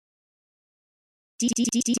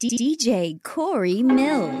DJ Corey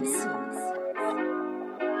Millz.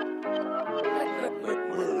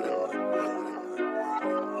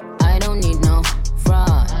 I don't need no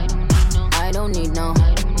fraud. I don't need no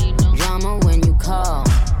drama when you call.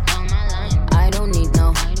 I don't need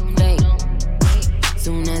no fake.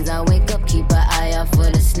 Soon as I wake up, keep an eye out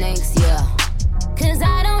for the snakes, yeah. Cause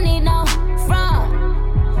I don't need no fraud.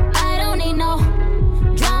 I don't need no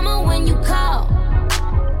drama when you call.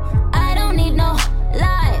 I don't need no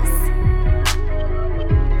lies.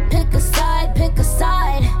 Pick a side, pick a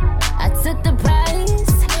side. I took the prize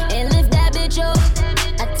and lift that bitch up.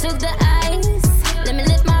 I took the ice. Let me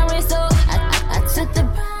lift my wrist up. I took the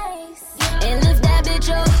prize and lift that bitch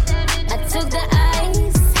up. I took the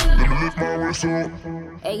ice. Let me lift my wrist up.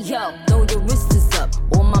 Hey yo, throw your wrists up.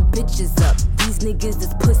 All my bitches up. These niggas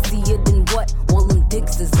is pussier than what? All them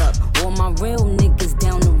dicks is up. All my real niggas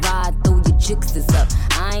down the ride. Throw your chicks is up.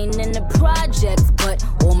 I ain't in the projects, but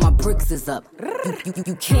all my bricks is up.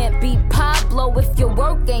 You can't beat Pablo if your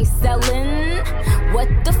work ain't selling. What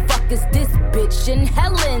the fuck is this bitch in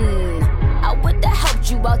Helen? I would've helped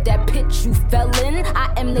you out that pit you fell in.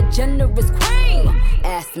 I am the generous queen.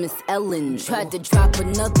 Ask Miss Ellen. Tried to drop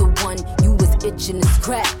another one, you was itching to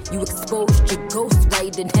scrap. You exposed your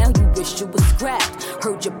ghostwriter and now you wish you was scrapped.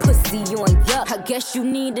 Heard your pussy on yuck, I guess you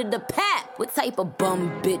needed a pat. What type of bum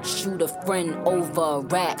bitch shoot a friend over a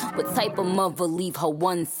rack? What type of mother leave her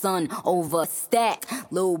one son over a stack?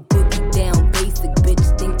 Little boogie down basic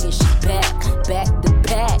bitch thinking she back to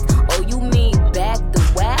back. Oh, you mean back to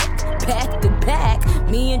whack? Back to back.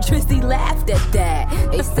 Me and Trissy laughed at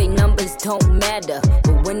that. They say numbers don't matter,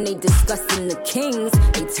 but when they discussing the Kings,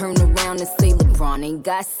 they turn around and say LeBron ain't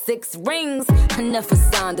got 6 rings. I never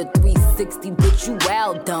signed a 360, bitch, you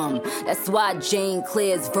wild dumb. That's why Jane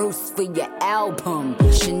Claire's verse for your album.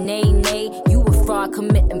 Shanae, you a fraud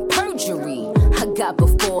committing perjury. I got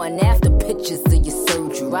before and after pictures of your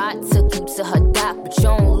surgery. I took you to her doc, but you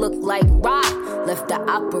don't look like rock. Left the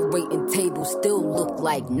operating table, still look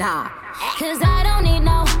like nah. Cause I don't need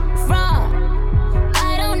no fraud.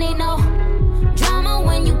 I don't need no drama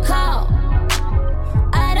when you call.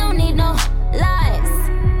 I don't need no lies.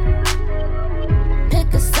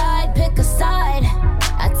 Pick a side, pick a side.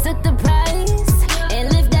 I took the prize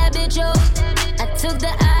and lift that bitch up. I took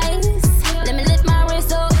the ice. Let me lift my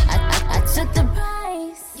wrist up. I took the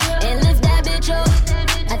prize and lift that bitch up.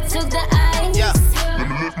 I took the ice. Yeah. Let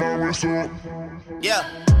me lift my wrist up. Yeah.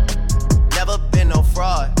 Never been no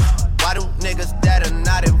fraud. Why do niggas that are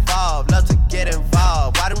not involved love to get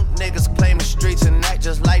involved? Why do niggas claim the streets and act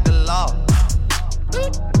just like the law?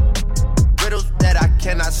 Riddles that I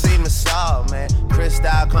cannot seem to solve, man. Chris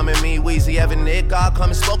Style coming, me, Weezy, Evan, Nick, all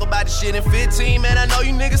coming. Spoke about the shit in 15, man. I know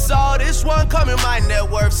you niggas saw this one coming. My net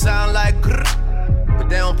worth sound like grrr. But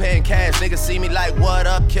they don't pay in cash. Niggas see me like, what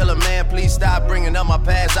up, killer, man? Please stop bringing up my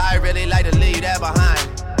past. I really like to leave that behind.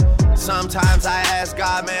 Sometimes I ask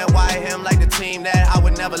God, man, why him like the team that I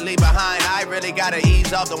would never leave behind? I really gotta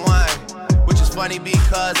ease off the wine. Which is funny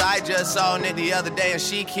because I just saw Nick the other day and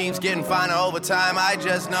she keeps getting finer over time. I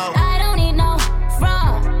just know I don't need no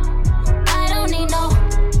fraud. I don't need no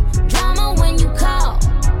drama when you call.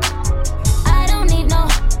 I don't need no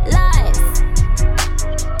lies.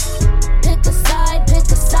 Pick a side, pick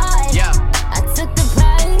a side. Yeah. I took the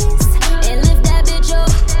prize and lift that bitch up.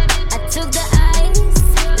 I took the ice.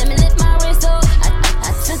 Let me lift my wrist up.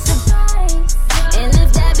 I took the prize and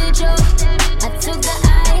lift that bitch up. I took the ice.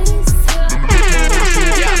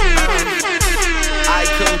 I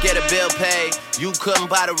couldn't get a bill paid. You couldn't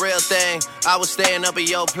buy the real thing. I was staying up at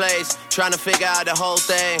your place, trying to figure out the whole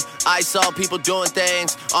thing. I saw people doing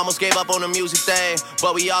things, almost gave up on the music thing.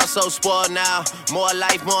 But we all so spoiled now, more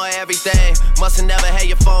life, more everything. Must've never had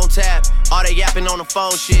your phone tapped, all that yapping on the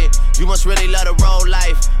phone shit. You must really love the road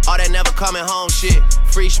life, all that never coming home shit.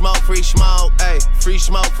 Free smoke, ayy. Free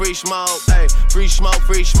smoke, ayy. Free smoke,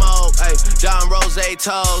 ayy. Don Rose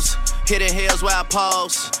toes, hidden hills where I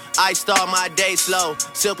pose. I start my day slow,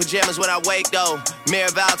 silk pajamas when I wake though.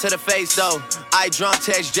 Mirror vow to the face though. I drunk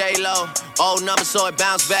text J-Lo, old number so it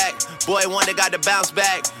bounce back. Boy wonder got to bounce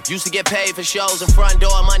back. Used to get paid for shows and front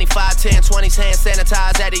door money 5, 10, 20s hand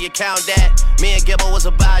sanitized. How do you count that? Me and Gibble was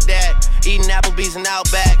about that. Eating Applebee's and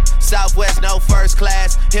Outback. Southwest no first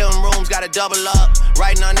class. Hilton rooms gotta double up.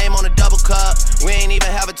 Writing our name on a double cup. We ain't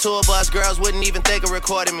even have a tour bus. Girls wouldn't even think of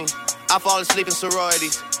recording me. I fall asleep in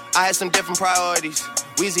sororities. I had some different priorities.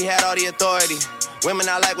 Weezy had all the authority. Women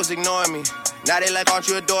I like was ignoring me. Now they like, aren't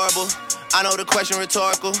you adorable? I know the question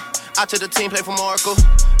rhetorical. I took the team, play from Oracle.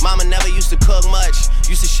 Mama never used to cook much.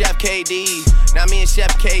 Used to chef KD. Now me and Chef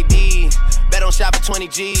KD. Bet on shop for 20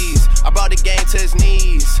 G's. I brought the game to his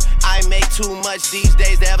knees. I make too much these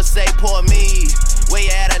days to ever say poor me. Where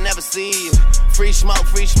you at, I never see you. Free smoke,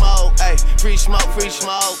 ayy. Free smoke, ayy. Free smoke,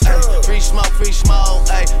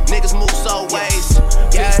 ayy. Niggas move so ways.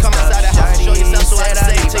 Niggas come outside the house to show yourself, so I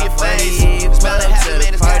say it to your face. Smell it happen,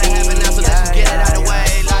 man, it's gotta happen now, so let's just get it out of the way.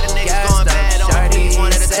 A lot of niggas going bad on me,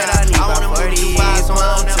 one at a time. I wanna move too wide, so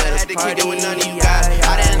I don't never had to keep doing none of you guys.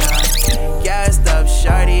 I didn't. Gassed up,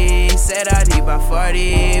 shorty. Said I need about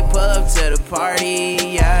 40. Pull up to the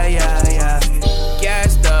party, yeah.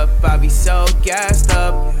 Gassed up, I be so gassed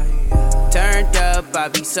up. Turned up, I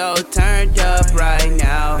be so turned up right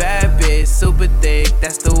now. Bad bitch, super thick,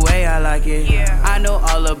 that's the way I like it. I know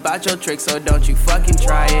all about your tricks, so don't you fucking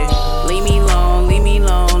try it. Leave me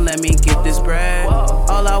alone, let me get this bread.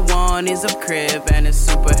 All I want is a crib and a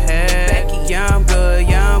super head. Yeah, I'm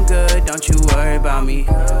good, don't you worry about me.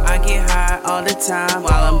 I get high all the time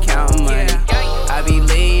while I'm counting money. I be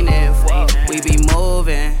leaning, we be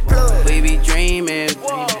moving, we be dreaming,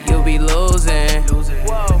 you be losing.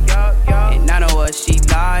 And I know what she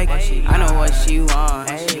like, I know what she want,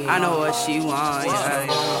 I know what she want,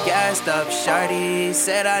 yeah. Gassed up, shorty,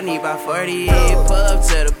 said I need about 40. Pull up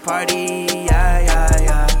to the party,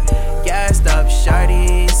 yeah. Gassed up,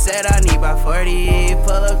 shorty, said I need about 40.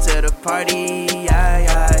 Pull up to the party,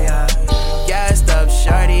 yeah. Gassed up,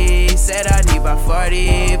 shorty, said I need about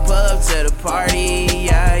 40. Pull up to the party,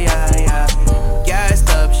 yeah. Gassed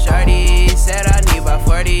up, shorty, said I need about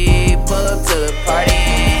 40. Pull up to the party,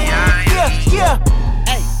 yeah.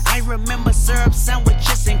 Hey, I remember syrup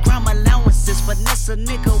sandwiches and crime allowances. Finesse a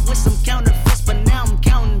nigga with some counterfeits, but now I'm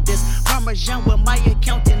counting this. Parmesan with my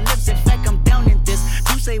accountant lips. In fact, I'm down in this.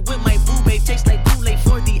 You say with my boo babe tastes like Kool-Aid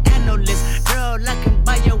for the analyst. Girl, I can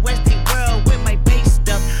buy your Westie world with my base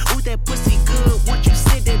stuff. Ooh, that pussy good. Once you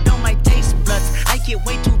sit it on my taste buds, I get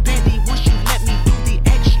way too petty once you let me do the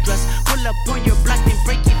extras. Pull up on your block and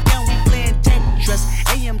break it down. We playing Tetris.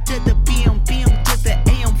 AM to the PM, PM to the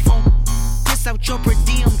AM phone. Piss out your per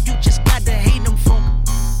diem, you just gotta hate them funk.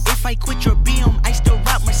 If I quit your BM, I still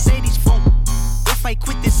rock Mercedes funk. If I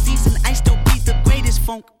quit this season, I still be the greatest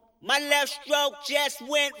funk. My left stroke just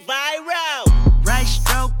went viral. Right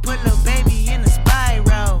stroke put a baby in a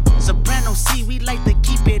spiral. Soprano C, we like to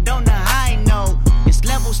keep it on the high note. It's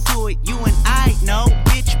levels to it, you and I know.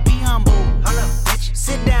 Bitch, be humble. Holla, bitch.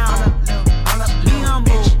 Sit down. Be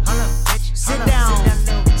humble. Sit down.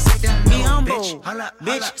 Be humble.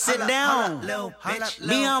 Bitch, sit down.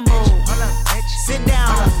 Be humble. Sit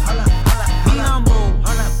down. Be humble.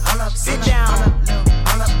 Sit down.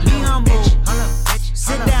 Be humble.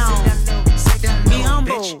 Sit down. Be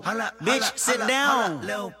humble. Bitch, sit down.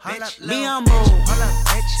 Be humble.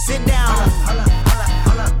 Sit down.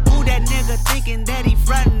 Who that nigga thinking that he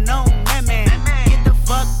frontin' on that man? Get the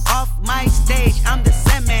fuck off my stage, I'm the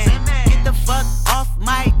same man. Get the fuck off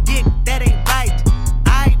my dick, that ain't right.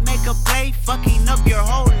 I make a play, fucking up your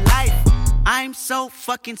whole life. I'm so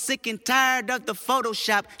fucking sick and tired of the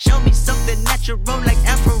Photoshop. Show me something natural like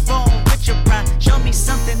Afro with your pride. Show me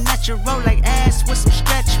something natural like ass with some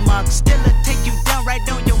stretch marks. Still'll take you down right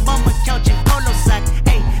on your mama couch in polo socks.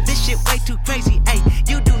 Hey, this shit way too crazy. Hey,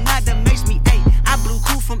 you do not amaze me. Hey, I blew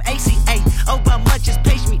cool from ACA. Obama just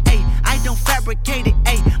page me. Hey, I don't fabricate it.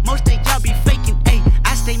 Hey, most of y'all be faking. Hey,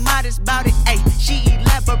 I stay modest about it. Hey, she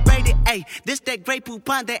elaborated. Hey, this that Grey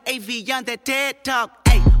Poupon, that AV on that TED Talk.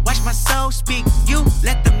 Hey, watch my soul speak. You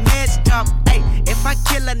let the meds talk. Hey, if I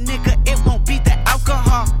kill a nigga, it won't be the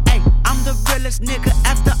alcohol. Hey, I'm the realest nigga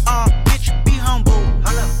after all. Bitch, be humble.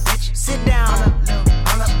 Holla, bitch. Sit down.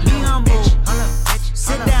 Be humble.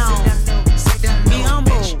 Sit down. Be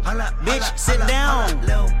humble. Bitch, sit down.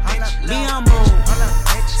 Be humble.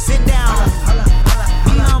 Sit down. Be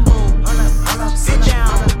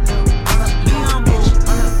humble.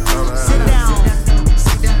 Sit down. Be humble.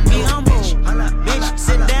 Sit down. Be humble. Bitch,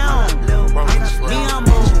 sit down. Be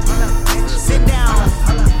humble. Sit down.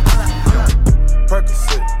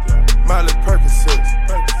 Percocet, Miley Percocet,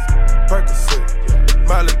 Percocet,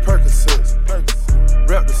 Miley Percocet,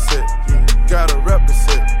 rep the set, gotta rep the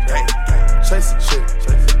set, chase a chick,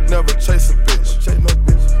 never chase a bitch,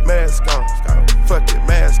 mask on, fuck it,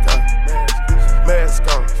 mask on, mask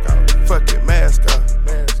on, fuck it, mask on,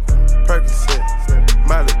 Percocet,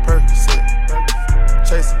 Miley Percocet,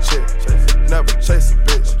 chase a chick, never chase a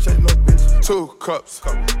bitch, 2 cups,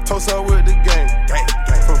 toast up with the gang,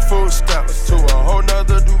 from food stamps to a whole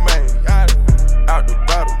nother domain, out the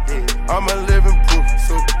bottle, I'm a living proof,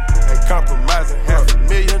 ain't compromising,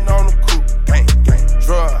 $500,000 on the coupe,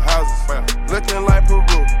 drug houses, looking like Peru,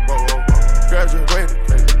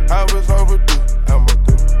 graduated, I was overdue,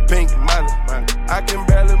 pink money, I can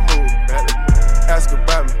barely move, ask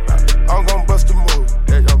about me, I'm gon' bust a move,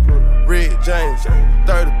 red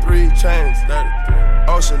chains, 33.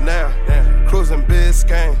 Ocean now, cruising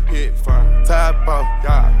Biscayne, hit firm. Top off,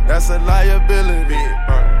 that's a liability. Big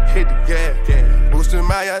firm. Hit the gas, boosting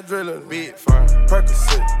my adrenaline. Big firm.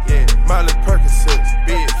 Percocet, Miley Percocet.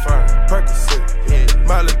 Big firm. Percocet,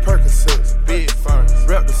 Miley Percocet. Big firm.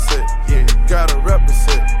 Rep the set, gotta rep the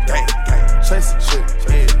set. Gang, gang, chase a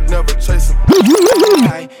chick, never chase a.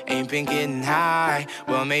 I ain't been getting high.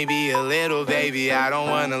 Well, maybe a little, baby, I don't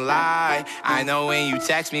wanna lie. I know when you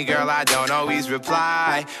text me, girl, I don't always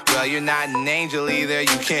reply. Well, you're not an angel either,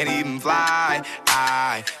 you can't even fly.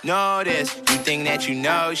 I know this, you think that you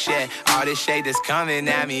know shit. All this shade that's coming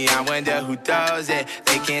at me, I wonder who throws it.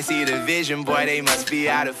 They can't see the vision, boy, they must be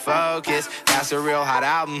out of focus. That's a real hot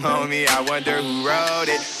album, homie, I wonder who wrote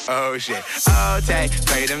it. Oh shit, oh take,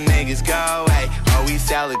 pray them niggas go away. Oh, we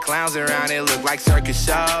sell the clowns around, it look like Circus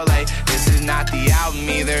Soleil. This is not the album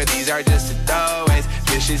either, these are just the throwaways.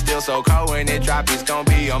 This shit's still so cold when it drop, it's gon'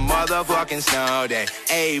 be a motherfucking snow day.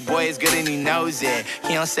 Hey, boy, it's good and he knows it.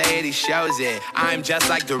 He don't say it, he shows it. I'm just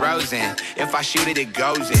like DeRozan. If I shoot it, it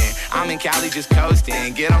goes in. I'm in Cali just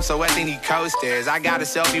coasting. Get him so wet, they need coasters. I got a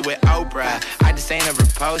selfie with Oprah. I just ain't ever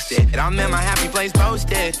posted. And I'm in my happy place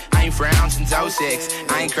posted. I ain't frowned since 06.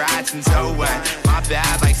 I ain't cried since 01. My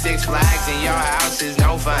bad like Six Flags in your house is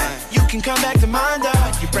no fun. You can come back to mine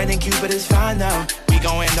though. Your friend and Cupid is fine though. We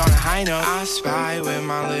gon' end on a high note. I spy with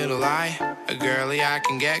my little eye. A girly I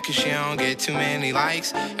can get cause she don't get too many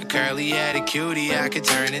likes. A curly-headed cutie I could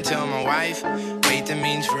turn into my wife. Wait, that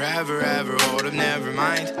means forever, ever. Hold up, never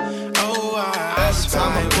mind. Oh, I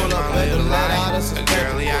spy with my little eye. A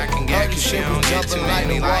girly I can get cause she don't get too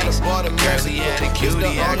many likes. A curly-headed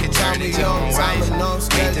cutie I could turn into my wife.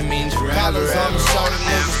 Wait, that means forever, ever. Hold up,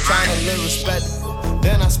 never mind.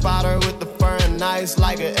 Then I spot her with the fur and nice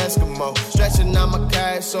like an Eskimo. Stretching out my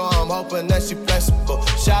cash, so I'm hoping that she flexible.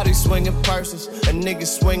 Shawty swinging purses, and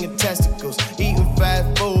niggas swinging testicles. Eating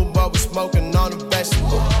fast food, but we smoking on the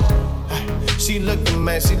vegetable. She looking,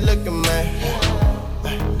 man, she looking, man.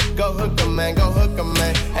 Go hook 'em, man, go hook 'em,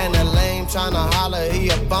 man. And that lame tryna holler, he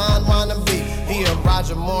a Bond wannabe. He a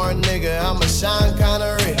Roger Moore nigga, I'm a Sean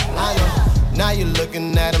Connery. I know, now you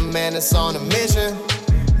looking at a man that's on a mission.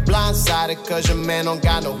 Blindsided cause your man don't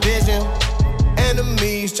got no vision.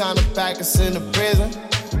 Enemies tryna pack us into prison.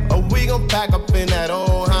 Or we gon' pack up in that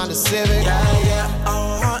old Honda Civic. Yeah, yeah,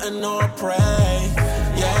 all hunting or prey.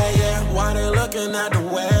 Yeah, yeah, why they looking at the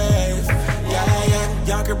wave? Yeah, yeah,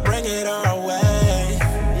 y'all can bring it our way.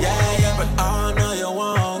 Yeah, yeah, but all know you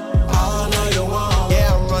won't. All know you won't.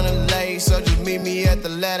 Yeah, I'm running late, so just meet me at the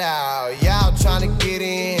let out. Y'all tryna get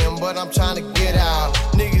in, but I'm tryna get out.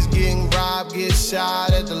 Niggas getting robbed, get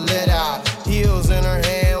shot at the let out. Heels in her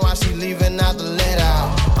hand while she leaving out the let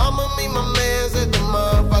out. I'ma meet my mans at the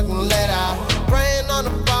motherfucking let out. Praying on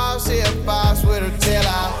the boss, see a boss with her tail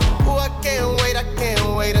out. Ooh, I can't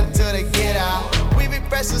wait until they get out. We be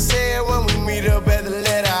fresh as hell when we meet up at the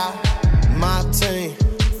let out. My team,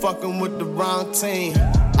 fucking with the wrong team.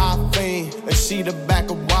 I fiend, and she the back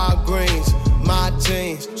of Walgreens. My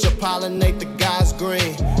jeans, she'll pollinate the guy's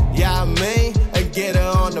green. Yeah, I mean, and get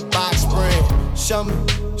her on the box spring. Show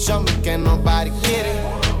me, can't nobody get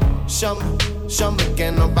it. Show me,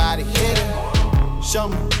 can't nobody hit it. Show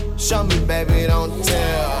me, baby, don't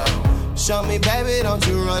tell. Show me, baby, don't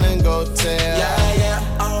you run and go tell. Yeah,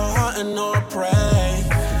 yeah, all hunting or prey.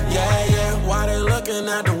 Yeah, yeah, why they looking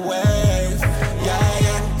at the wave? Yeah,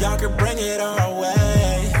 yeah, y'all can bring it our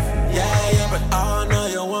way. Yeah, yeah, but all know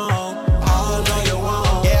you won't. All know you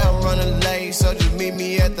won't. Yeah, I'm running late, so just meet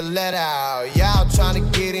me at the let out. Y'all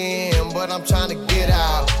tryna get in, but I'm tryna get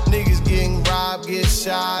out. Niggas getting robbed, get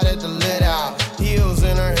shot at the let out. Heels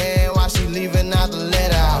in her hand while she leaving out the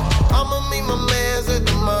let out. I'ma meet my mans at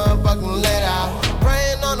the motherfucking let out.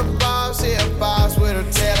 Praying on the boss, see a boss with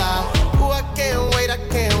her tail out. Ooh, I can't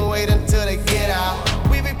wait until they get out.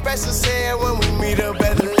 We be fresh as hell when we meet up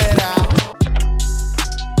at the let out.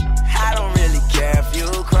 I don't really care if you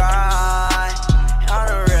cry. I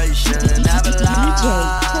don't really should've never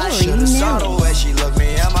lied. Should've saw the way she looked me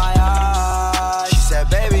in my eyes. She said,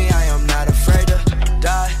 baby, I am not afraid to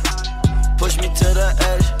die. Push me to the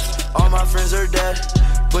edge, all my friends are dead.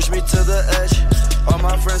 Push me to the edge, all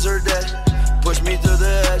my friends are dead. Push me to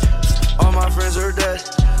the edge, all my friends are dead.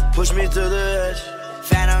 Push me to the edge.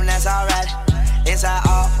 Phantom, that's alright. Inside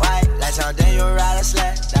all white, like something you ride a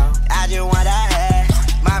sled down. I just want that head.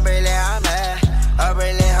 My bracelet, I'm mad. Her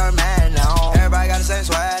bracelet, her man now. Everybody got the same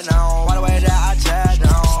swag now. All the way that I chat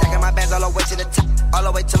now. Stacking my bands all the way to the top, all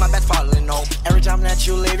the way to my bed falling over. Every time that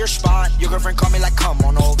you leave your spot, your girlfriend call me like, come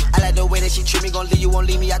on over. I like the way that she treat me, gon' leave you, won't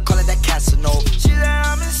leave me. I call it that Casanova. She said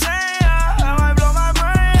I'm insane, I might blow my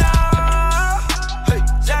brain out. Hey,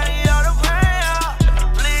 Johnny,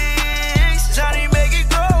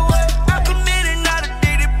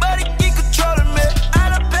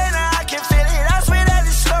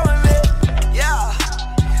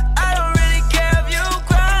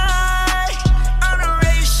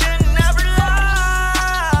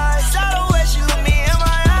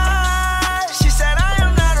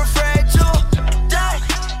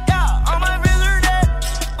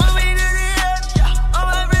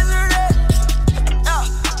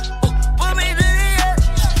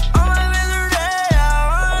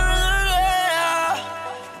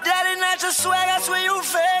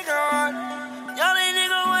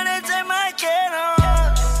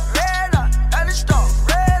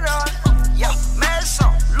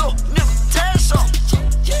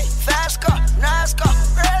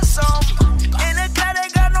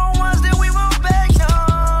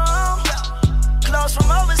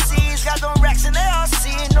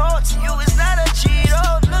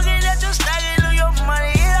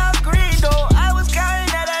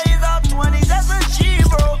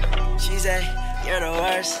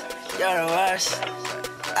 universe.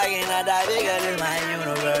 I cannot die bigger than my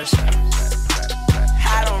universe.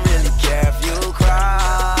 I don't really care if you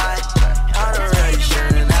cry. I don't really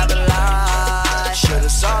shouldn't have a lie.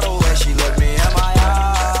 Should've saw the way she looked me in my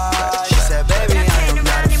eyes. She said, baby, I am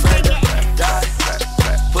not afraid to die.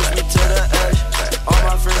 Push me to the edge. All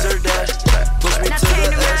my friends are dead. Push me to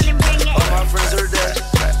the edge. All my friends are dead.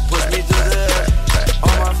 Push me to the edge.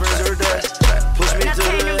 All my friends are dead. Push me to the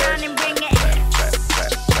edge.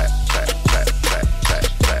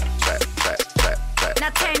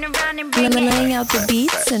 Laying out the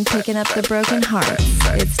beats and picking up the broken hearts.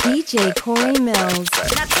 It's DJ Corey Millz.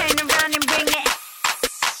 Now turn around and bring it.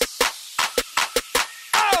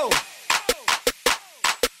 Oh!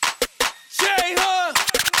 Jay Huh,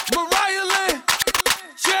 Mariah Lynn.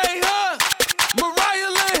 Jay Huh,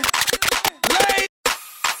 Mariah Lynn. Lay.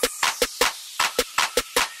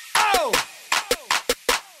 Oh!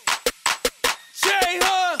 Jay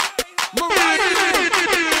Huh, Mariah Lynn.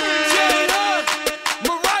 Jay Huh,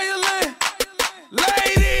 Mariah Lynn.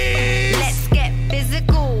 Ladies! Let's get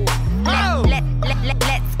physical. Oh!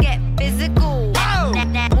 Let's get physical. Oh!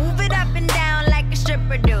 Move it up and down like a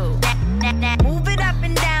stripper do. Move it up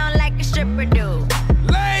and down like a stripper do.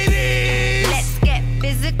 Ladies! Let's get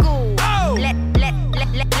physical. Oh!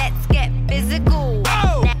 Let's get physical.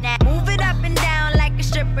 Oh! Move it up and down like a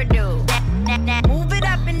stripper do. Move it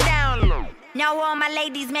up and down. Now all my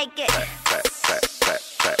ladies make it.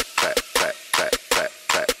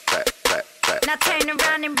 Now turn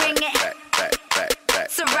around and bring it.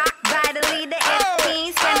 So rock by the leader. If he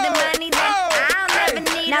ain't spending money, then I'll never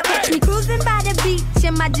need it. Now catch me cruising by the beach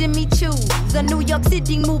in my Jimmy Choos. A New York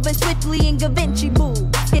City moving swiftly in Da Vinci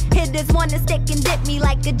boots. Hitters wanna stick and dip me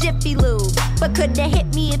like a Jiffy Lube, but couldn't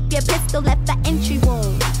hit me if your pistol left an entry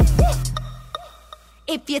wound.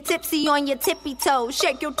 If you're tipsy on your tippy toes,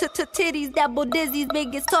 shake your titties, double dizzies,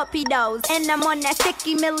 big as torpedoes. And I'm on that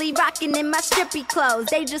sticky Millie rocking in my strippy clothes.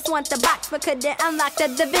 They just want the box but couldn't unlock the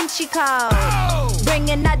Da Vinci Code. Bring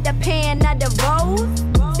another pan, another rose.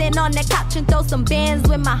 Sit on the couch and throw some bands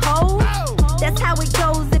with my hoes. That's how it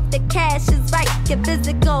goes if the cash is right. Get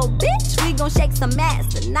physical, bitch, we gon' shake some ass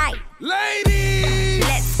tonight. Ladies!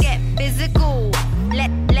 Let's get physical.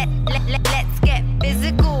 Let's get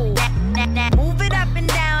physical. Move it up and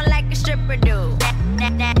down like a stripper do.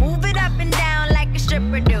 Move it up and down like a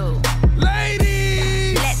stripper do.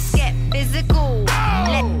 Ladies! Let's get physical.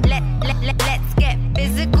 Let's get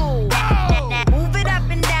physical. Move it up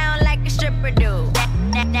and down like a stripper do.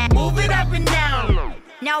 Move it up and down.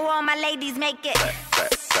 Now all my ladies make it.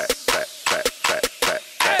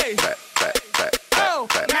 Hey! Oh!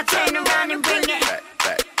 Now turn around and bring it.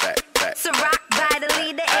 So rock by the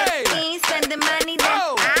leader. If he ain't spending money, then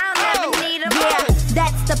I'll never need him. Yeah,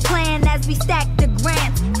 that's the plan as we stack the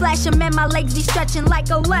grants. Flash 'em and my legs be stretching like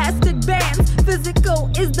elastic bands.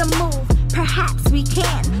 Physical is the move. Perhaps we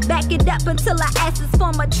can back it up until our asses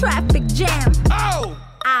form a traffic jam. Oh!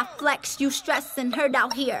 I flex, you stress and hurt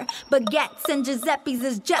out here. Baguettes and Giuseppe's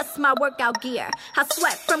is just my workout gear. I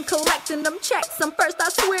sweat from collecting them checks. I'm first, I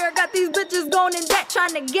swear. Got these bitches going in debt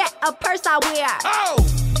trying to get a purse I wear. Oh!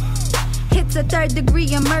 It's a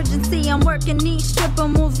third-degree emergency. I'm working these stripper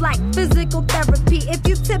moves like physical therapy. If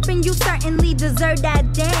you tipping, you certainly deserve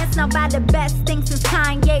that dance. Now buy the best thing since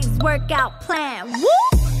Kanye's workout plan.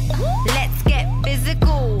 Woo! Let's get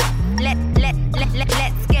physical.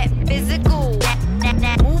 Let's get physical.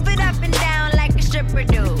 Move it up and down like a stripper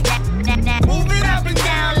do. Move it up and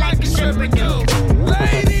down like a stripper do.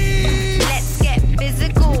 Ladies! Let's get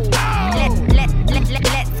physical. Let's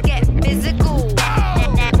get physical.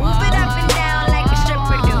 Move it up and down like a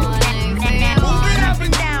stripper do. Move it up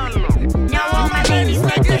and down. Now all my ladies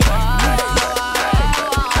make it.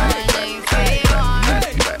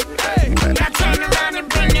 Now turn around and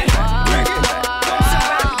bring it. So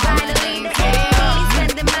rock by the leader. If he's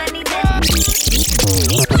spending money, then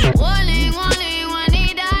Warning, when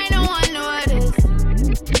he die, no one notice.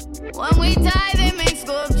 When we die, they make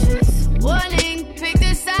sculptures. Warning, pick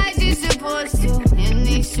the size you're supposed to. In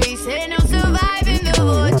these streets, ain't no surviving the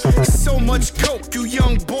vultures. So much coke, you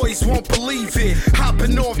young boys won't believe it.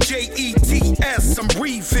 Hopping off JETS, I'm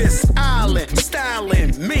Revis Island,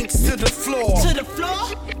 styling, minks to the floor. To the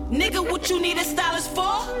floor? Nigga, what you need a stylist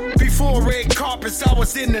for? Before red carpets, I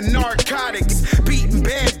was in the narcotics, beating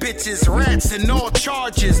bad bitches, rats and all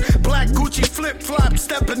charges. Black Gucci flip-flop,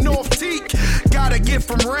 stepping off teak. Gotta get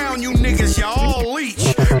from round you niggas, y'all all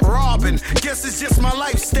leech. Robbing, guess it's just my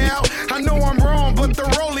lifestyle. I know I'm wrong, but the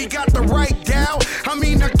rollie got the right dial. I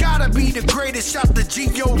mean, I gotta be the greatest, shot the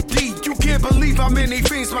G.O.D. You get Can't believe how many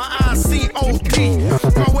fiends my eyes see OD.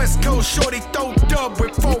 My West Coast shorty throw dub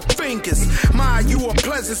with 4 fingers. My, you a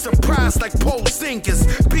pleasant surprise like pole singers.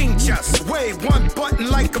 Pinchas, wave one button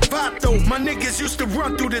like a vato. My niggas used to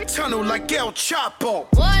run through the tunnel like El Chapo.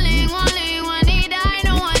 Warning, warning, when he die,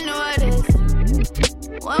 no one notice.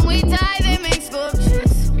 When we die, they make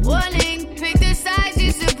sculptures. Warning, pick the size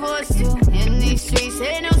you're supposed to. In these streets,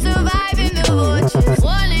 ain't no surviving the vultures.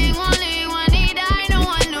 Warning, warning, when he die, no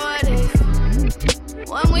one notice.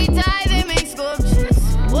 When we die, they make sculptures.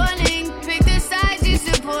 Warning, pick the size you're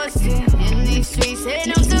supposed to. In these streets, ain't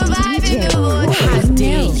no surviving the vultures. How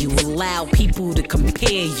dare you allow people to compare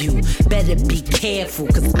you? Better be careful,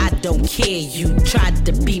 cause I don't care. You tried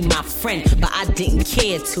to be my friend, but I didn't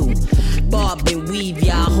care to. Bob and weave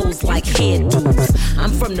y'all hoes like hairdos.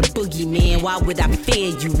 I'm from the boogeyman, why would I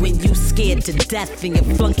fear you? When you scared to death and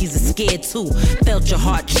your flunkies are scared too. Felt your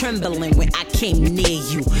heart trembling when I came near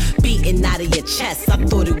you. Beating out of your chest, I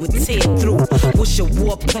thought it would tear through. What's your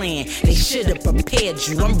war plan? They should've prepared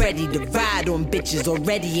you. I'm ready to ride on bitches,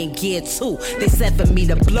 already in gear too. They said for me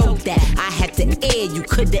to blow that, I had to air you.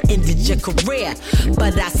 Could've ended your career,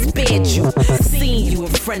 but I spared you. Seen you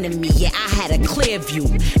in front of me, yeah, I had a clear view.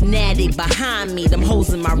 Now they behind me, them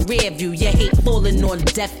hoes in my rear view. Your hate falling on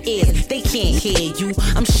deaf ears, they can't hear you.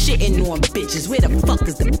 I'm shitting on bitches, where the fuck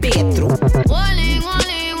is the bear through? Warning,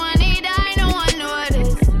 warning, when he die, no one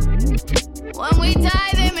notice. When we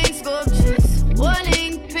die, they make sculptures.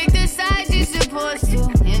 Warning, pick the size you're supposed to.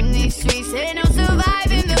 In these streets, ain't no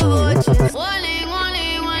surviving the vultures. Warning,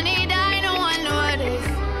 warning, when he die, no one notice.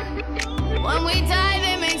 When we die,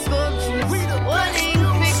 they make sculptures. Warning,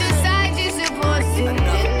 pick the size you're supposed to. In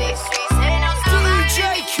these streets, ain't no surviving.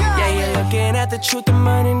 Yeah, you're looking at the truth, the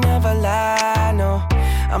money never lie, no.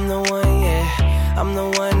 I'm the one, yeah. I'm the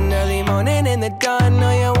one early morning in the dawn.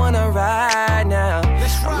 Know you wanna ride now.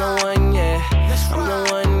 I'm the one, yeah. I'm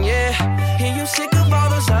the one, yeah. Hear you sick of all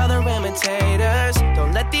those other imitators.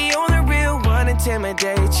 Don't let the only real one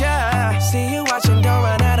intimidate ya. See you watching, don't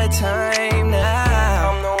run out of time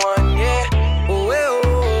now. I'm the one, yeah. Ooh, ooh,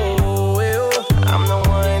 ooh. I'm the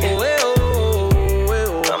one, ooh, ooh,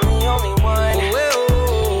 ooh. I'm the only one, ooh,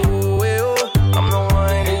 ooh, ooh. I'm the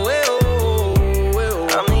one, ooh, ooh, ooh.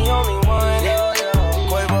 I'm the only one.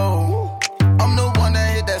 Quavo, I'm the one that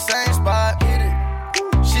hit that same spot.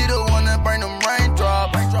 She the one that bring them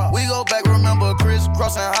raindrops. We go back, remember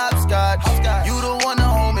crisscrossing hopscotch. You the one that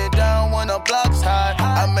hold me down when the block's hot.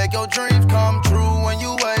 I make your dreams come true when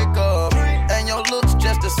you wake up. And your looks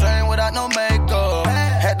just the same without no makeup.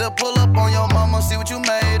 Had to pull up on your mama, see what you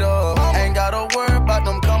made of. Ain't gotta worry about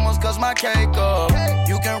them comers, cause my cake up.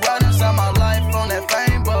 You can ride inside my life on that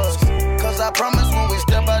fame bus. Cause I promise when we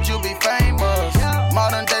step out, you'll be famous.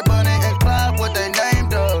 Modern day Bunny and Clyde, what they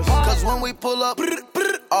named us. Cause when we pull up,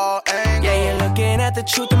 all angles. Yeah, you're looking at the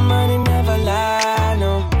truth, the money never lie,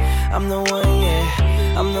 no. I'm the one,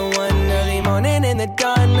 yeah. I'm the one early morning in the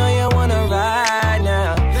dawn. Know you wanna ride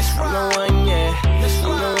now. I'm the one, yeah. I'm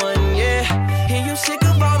the one, yeah. Hear you sick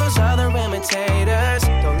of all those other imitators.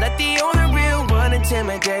 Don't let the only real one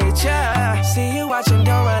intimidate ya. See you watching,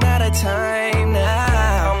 don't run out of time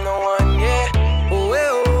now. I'm the one, yeah. Ooh,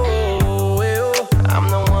 ooh, ooh, ooh. I'm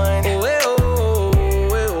the one, ooh, ooh,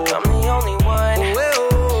 ooh. I'm the only one, ooh,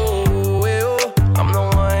 ooh, ooh. I'm the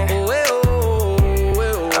one, ooh, ooh,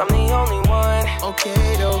 ooh. I'm the only one.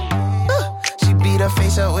 Okay though. She beat her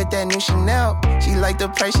face up with that new Chanel. She like the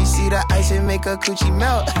price, she see the ice and make her coochie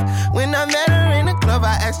melt. When I met her in the club,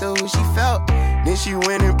 I asked her who she felt. Then she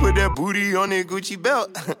went and put that booty on that Gucci belt.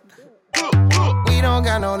 We don't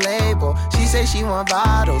got no label. She say she want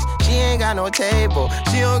bottles. She ain't got no table.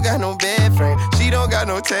 She don't got no bed frame. She don't got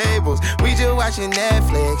no tables. We just watching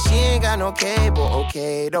Netflix. She ain't got no cable.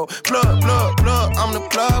 Okay though. Plug, plug, plug. I'm the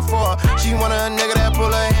plug for her. She want a nigga that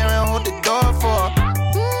pull her hair and hold the door for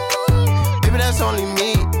her. Baby, that's only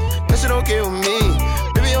me. That shit okay with me.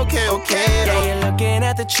 Baby, okay, okay though. Yeah, you're looking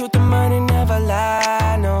at the truth, the money never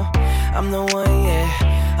lie, no. I'm the one, yeah.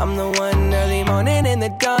 I'm the one early morning in the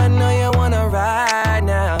dawn. Know you wanna ride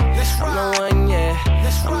now. I'm the one, yeah.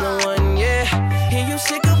 I'm the one, yeah. Hear you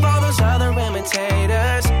sick of all those other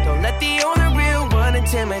imitators. Don't let the only real one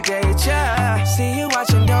intimidate ya. See you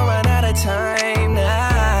watching, don't run out of time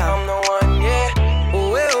now. I'm the one, yeah.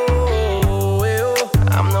 Ooh, ooh, ooh, ooh.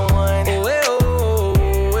 I'm the one, ooh, ooh,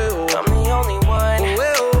 ooh. I'm the only one, ooh,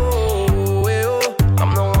 ooh, ooh.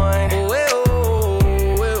 I'm the one, ooh, ooh,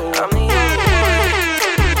 ooh. I'm the only one.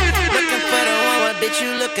 Looking for the one, what bitch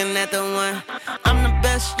you looking at the one? I'm the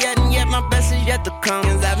best yet, and yet my best is yet to come.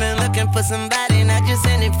 Cause I've been looking for somebody, not just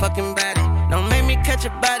any fucking body. Don't make me catch a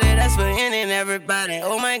body, that's for any and everybody.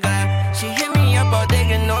 Oh my God, she hit me up all day,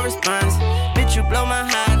 get no response. Bitch, you blow my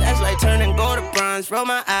high, that's like turning gold to bronze. Roll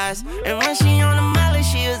my eyes, and when she on the molly,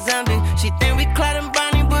 she a zombie. She think we Clyde and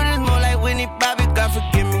Bonnie, but it's more like Whitney Bobby. God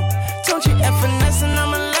forgive me. Don't you F finesse and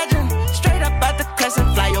I'm a legend. Straight up out the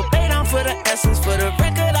crescent, fly your bait on for the essence. For the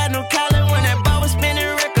record, I know Colin when that ball was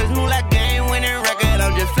spinning records. Move like game winning record.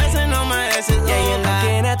 I'm just flexing on my essence. Yeah, you're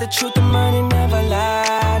looking at the truth, the money never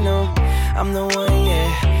lie. No, I'm the one,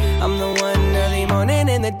 yeah. I'm the one early morning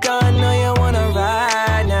in the dawn. Know you wanna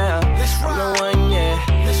ride now. I'm the one, yeah.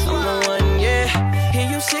 I'm the one, yeah. Hear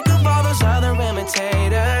you sick of all those other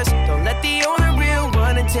imitators. Don't let the only real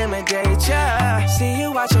one intimidate ya. See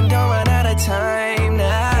you watching, don't run out of time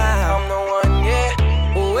now. I'm the one,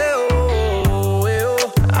 yeah. Ooh, ooh, ooh.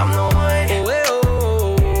 I'm the one. Ooh,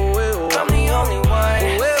 ooh, ooh. I'm the only one.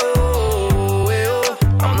 Ooh, ooh.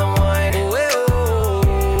 I'm the one. Ooh,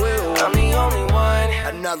 ooh. I'm the only one.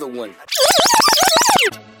 Another one.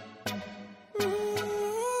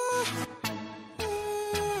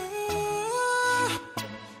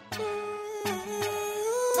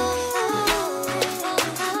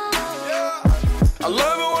 I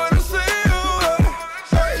love it when I see you,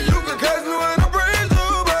 hey, you can catch me when I breathe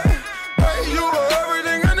too, but hey, you are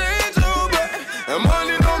everything I need to, but and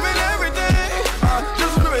money don't mean everything. I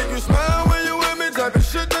just wanna make you smile when you with me, type of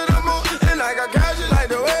shit that I'm on, and I got cash like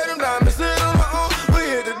the way them diamonds sit on my own. We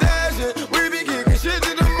hit the dash and we be kicking shit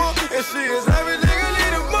to the moon, and she is everything I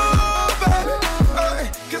need to move, baby. Hey,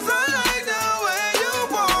 'cause I like the way you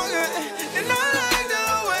walk it, and I like the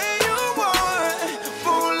way you want it.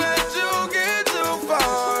 Won't let you get too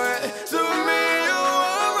far. To me, you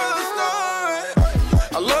are a star.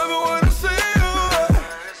 I love it when I see you.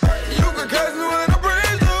 You can catch me when I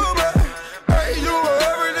breathe too, but hey, you are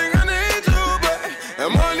everything I need to, but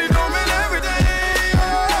and money don't mean everything.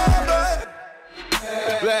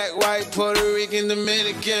 Black, white, Puerto Rican,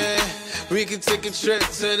 Dominican. We can take a trip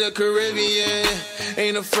to the Caribbean.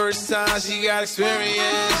 Ain't the first time she got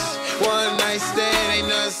experience. One night stand, ain't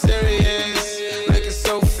nothing serious. Looking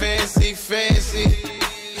so fancy, fancy.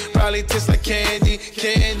 Probably taste like candy,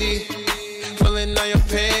 candy. Pulling on your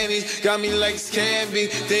panties, got me like it's can be.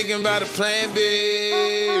 Thinking about a plan B.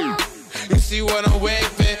 You see what I'm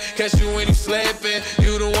whipping, catch you when you slipping.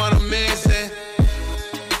 You the one I'm missing.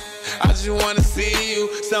 I just wanna see you,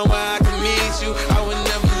 somewhere I can meet you. I would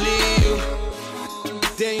never leave you.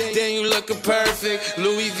 Then you looking perfect,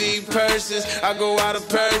 Louis V purses. I go out of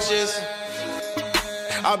purchase.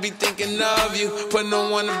 I'll be thinking of you, put no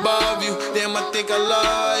one above you. Damn, I think I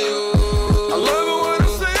love you. I love it when I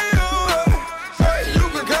see you. Hey, you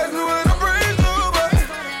can catch me when I breathe too, but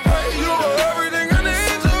hey, you are everything I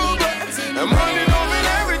need to, but and money don't mean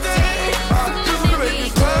everything. I just wanna make you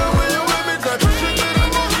smile when you're with me, type of shit that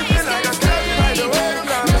I'm on, and I got cash like the way them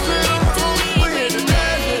diamonds sit on my own. We hit the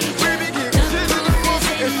dash and we be kicking shit to the moon, and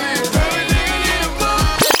she is everything I need to move.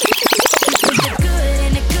 The good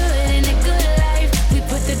in the good in the good life. We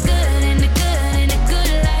put the good in the good in the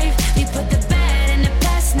good life. We put the bad in the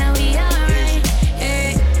past, now we alright.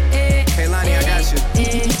 Hey, Lonnie, I got you.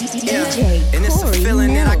 DJ And it's a Corey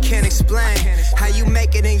feeling that I Millz. can't explain. How you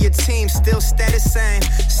make it and your team still stay the same.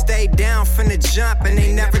 Stay down from the jump and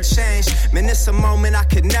they never change. Man, it's a moment I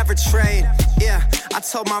could never trade. Yeah, I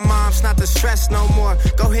told my moms not to stress no more.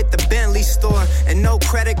 Go hit the Bentley store and no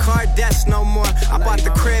credit card debts no more. I bought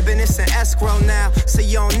the crib and it's an escrow now, so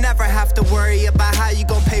you don't never have to worry about how you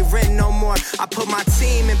gon' pay rent no more. I put my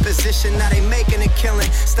team in position, now they making a killing.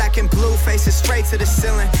 Stacking blue faces straight to the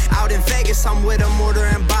ceiling. Out in Vegas, I'm with them,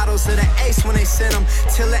 ordering bottles of the Ace when they send them.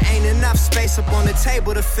 Till it ain't enough space up on the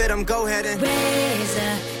table to fit them. Go ahead and Raise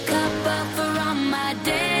a cup up for all my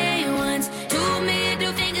day ones. 2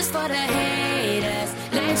 middle fingers for the haters.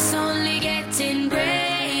 Life's only getting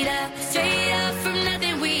greater. Straight up from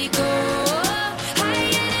nothing we go.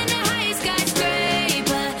 Higher than the highest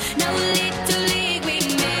skyscraper. No little league we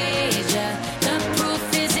major. The proof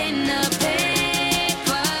is in the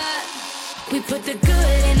paper. We put the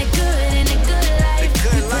good in the good in the good life. The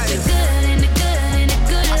good We put life. the good in the good in the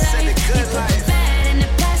good I said life. the good We put life. the bad in the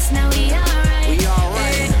past, now we alright. We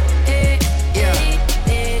alright. Yeah.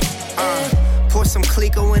 Pour some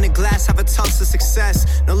Clico in a glass, have a toast to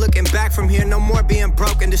success. No looking back from here, no more being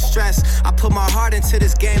broke and distressed. I put my heart into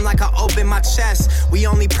this game like I open my chest. We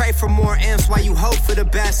only pray for more M's while you hope for the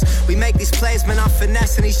best. We make these plays, man, I'm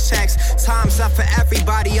finessing these checks. Time's up for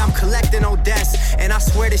everybody, I'm collecting on debts. And I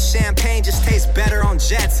swear this champagne just tastes better on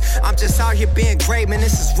jets. I'm just out here being great, man,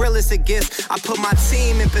 this is real as it gets. I put my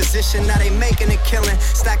team in position, now they making a killing.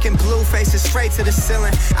 Stacking blue faces straight to the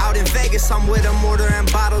ceiling. Out in Vegas, I'm with them, ordering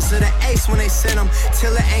bottles of the Ace when they send them.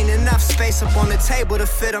 Till it ain't enough space up on the table to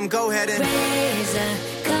fit them. Go ahead and raise a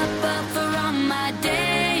cup up for all my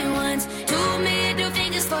day ones. 2 middle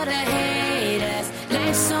fingers for the haters.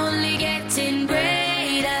 Life's only getting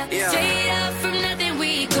greater. Yeah. Straight up from nothing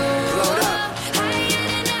we go up. Higher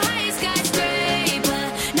than the highest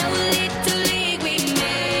skyscraper. No little league we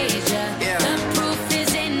major. Yeah. The proof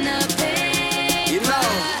is in the paper. You know.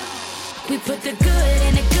 We put the good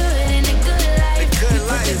in the good in the good life. The good we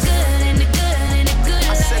life. Put the good in the good in the good I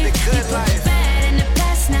life. said the good we put life. the bad in the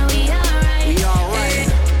past, now we alright. We alright.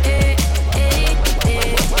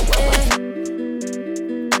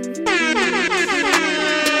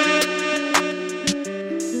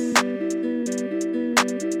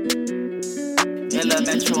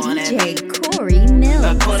 DJ Corey Millz.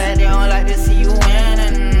 I pull that they don't like to see you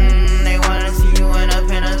winning. They wanna see you in a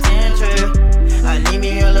penitentiary. I need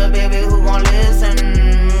me a little baby who gon' listen.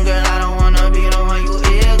 Girl, I don't wanna be the one you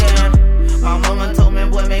ignorant. My mama told me,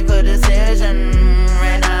 boy, make a decision.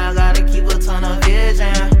 Right now I gotta keep a ton of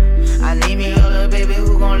vision. I need me a little baby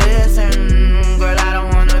who gon' listen. Girl, I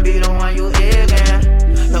don't wanna be the one you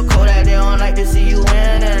ignorant. Look cold that they don't like to see you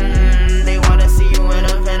winning. They wanna see you in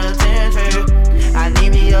a penitentiary. I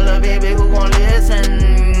need me a little baby who gon' listen.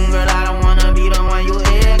 Girl, I don't wanna be the one you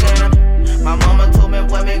ignorant. My mama told me,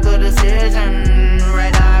 boy, make a decision.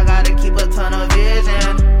 Right now I gotta keep a ton of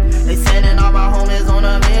vision. They sending all my homies on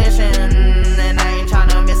a mission. And I ain't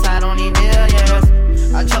tryna miss out on these millions.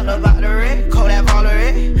 I chucked up out the red, cold that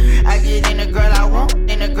Valerie. I get in the girl I want,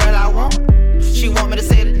 in the girl I want. She want me to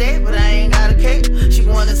say today, but I ain't got a cake. She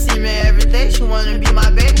wanna see me every day, she wanna be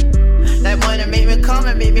my baby. That money make me come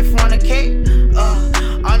and make me fornicate.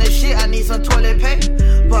 On this shit, I need some toilet paper.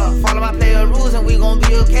 Follow my player rules and we gon'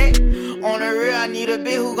 be okay. On the real, I need a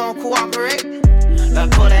bitch who gon' cooperate.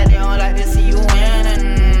 Like pull that they don't like to see you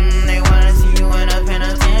winning. They wanna see you in a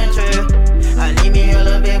penitentiary. I need me a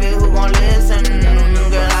little baby who gon' listen.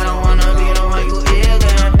 Girl, I don't wanna be the one you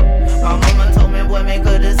ignorant. My mama told me, boy, make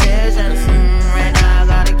a decision. Right now I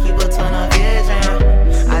gotta keep a ton of vision.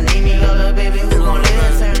 I need me a little baby who gon'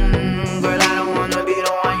 listen. Girl, I don't wanna be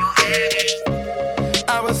the one you ignorant.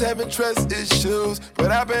 I was having trust issues,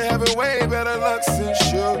 but I've been having way better luck since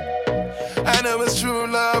you. I know it's true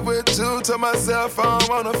love with you. Told myself I don't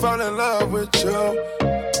wanna fall in love with you.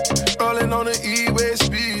 Rolling on the E-way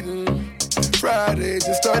speeding. Friday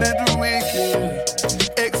just started the weekend.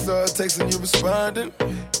 XR texting you responding.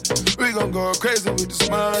 We gon' go crazy with this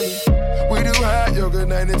money. We do hot yoga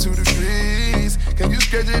 92 degrees. Can you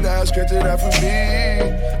stretch it out for me?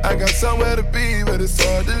 I got somewhere to be, but it's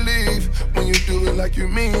hard to leave. When you do it like you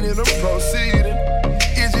mean it, I'm proceeding.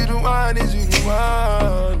 Is you the one, is you the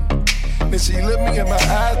one? Then she looked me in my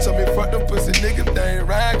eyes, told me fuck them pussy niggas, they ain't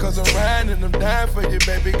right. Cause I'm riding and I'm dying for you,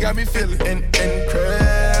 baby. Got me feeling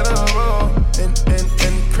incredible.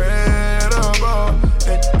 Incredible.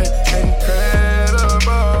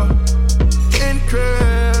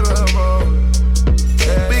 Incredible.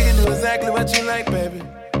 Yeah. We can do exactly what you like, baby.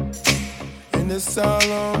 And it's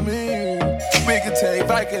all on me. We can take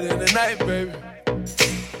Viking in the night, baby.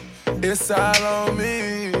 It's all on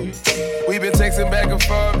me. We've been texting back and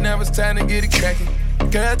forth, now it's time to get it cracking.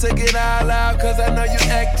 Girl, take it all out, cause I know you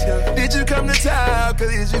active. Did you come to town,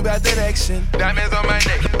 cause is you about that action? Diamonds on my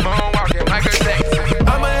neck, moonwalking like a Jackson.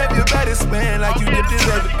 I'ma have your body spin like you dipped in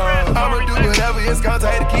baby. I'ma do whatever it's gonna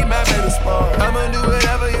take to keep my baby spawn. I'ma do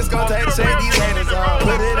whatever it's gonna take to shake these haters off.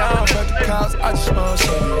 Put it on, fuck the cops, I just wanna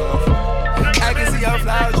show you off. I can see your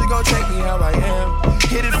flowers, you gon' take me how I am.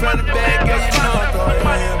 Hit it from the back, girl, you know I'm going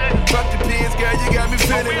ham. Fuck the pigs, girl, you got me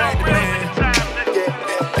feeling like the man.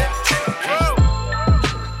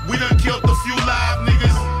 We done killed a few live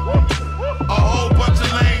niggas, a whole bunch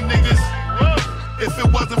of lame niggas. If it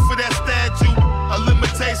wasn't for that statue, a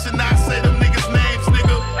limitation, I'd say them niggas' names,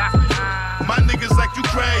 nigga. My niggas like you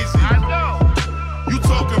crazy. You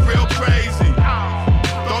talking real crazy.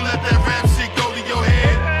 Don't let that rap shit go to your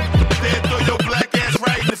head. Then throw your black ass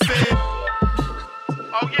right in the fed.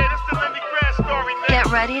 Oh yeah, this the Lenny Grass story, nigga.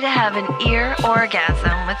 Get ready to have an ear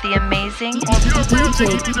orgasm with the amazing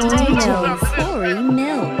DJ Corey Millz. Corey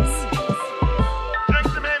Millz. Drink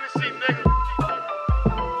some Hennessy, nigga.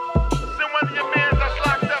 Send one of your mans that's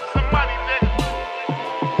locked up some money, nigga.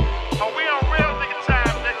 Oh, we on real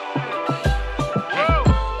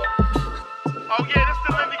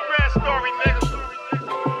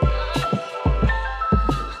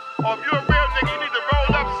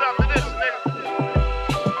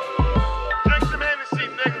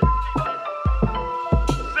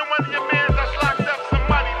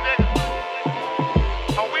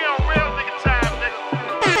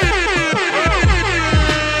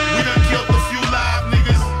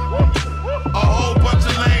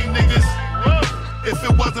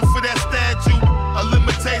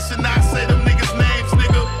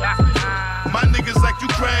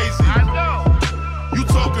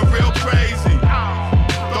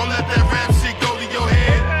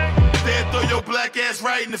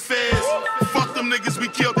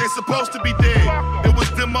supposed to be dead. It was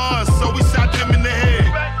them or us, so we shot them in the head.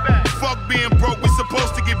 Fuck being broke, we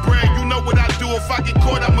supposed to get bread. You know what I do, if I get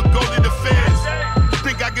caught, I'ma go to the feds.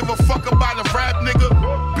 Think I give a fuck about a rap nigga?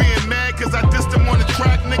 Being mad cause I dissed him on the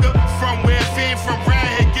track, nigga. From where if he ain't from round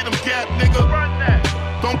here, get him gap, nigga.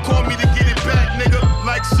 Don't call me to get it back, nigga.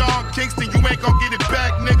 Like Sean Kingston, you ain't gon' get it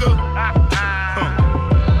back, nigga.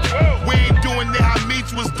 We ain't doing it how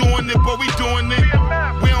Meech was doing it, but we doing it.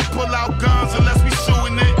 We don't pull out guns unless we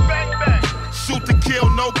shooting it. Shoot to kill,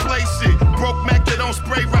 no play shit. Broke Mac, they don't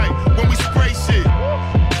spray right when we spray shit.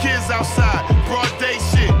 Kids outside, broad day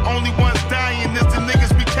shit. Only ones dying is the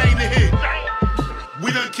niggas we came to hit.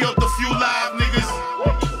 We done killed a few live niggas,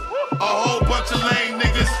 a whole bunch of lame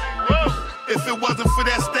niggas. If it wasn't for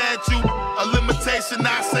that statue, a limitation,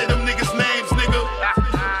 I'd say them niggas' names, nigga.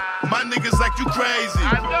 My niggas like you crazy.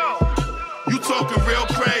 You talking real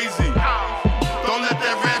crazy. Don't let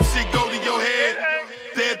that rap shit go to your head.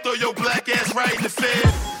 They'll throw your black ass right in the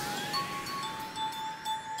fed.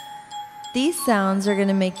 These sounds are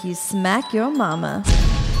gonna make you smack your mama.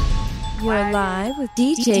 You're live with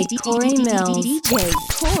DJ Corey Millz. DJ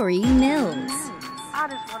Corey Millz. I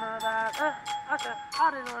just wanna die. I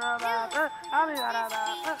just wanna die.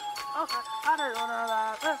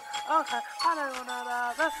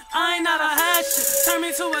 I ain't never had shit, turned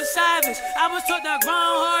me to a savage. I was taught that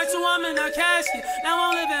ground hard, so I'm in a casket. Now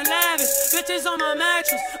I'm living lavish, bitches on my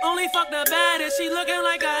mattress. Only fuck the baddest, she looking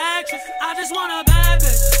like an actress. I just want a bad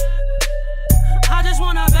bitch. I just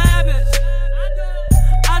want a bad bitch.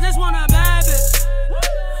 I just want a bad bitch.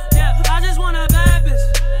 Yeah, I just want a bad bitch.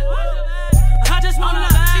 I just want a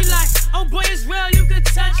bad bitch. She like, oh boy, it's real, you could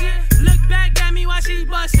touch it. Look back at me while she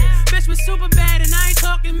bustin'. Bitch was super bad and I ain't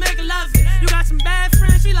talking, make love it. You got some bad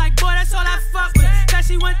friends, she like, boy, that's all I fuck with. That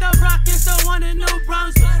she went the rockin', so on in New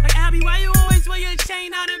Brunswick. Like, Abby, why you always wear your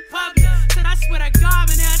chain out in public? Said I swear to God,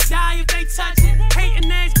 and they'll die if they touch it.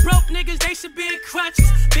 Hating ass broke niggas, they should be in crutches.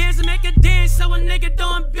 Bands to make a dance, so a nigga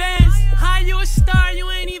doing bands. How you a star, you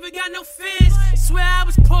ain't even got no fans. Swear I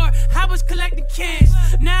was poor, I was collecting cans.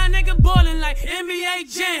 Now a nigga ballin' like NBA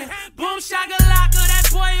Jam. Boom, shakalaka, that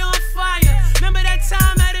boy on fire. Remember that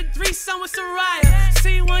time I had a threesome with Soraya?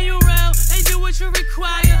 See when you real, they do what you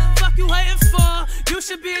require. Fuck you hating for, you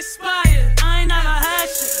should be inspired. I ain't never had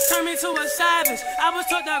shit, turned me to a savage. I was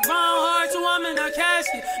taught that ground hard, so I'm in a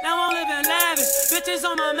casket. Now I'm living lavish, bitches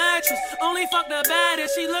on my mattress. Only fuck the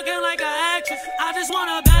baddest, she looking like an actress. I just want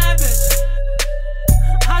a bad bitch.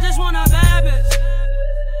 I just want a bad bitch.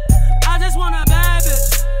 I just want a bad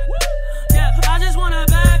bitch. Yeah, I just want a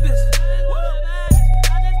bad bitch.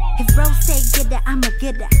 If Rose say get it, I'ma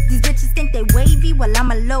get it. These bitches think they wavy, well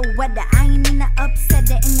I'm a low weather. I ain't in the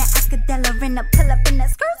upsetter, in the Acadella, in the pull up in the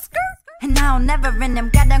skirt. And I don't never in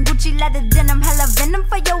them. Got that Gucci leather denim, hella venom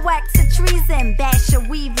for your wax of treason. Bash your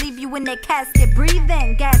weave, leave you in that casket,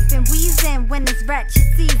 breathing, gasping, wheezing. When it's ratchet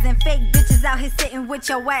season, fake bitches out here sitting with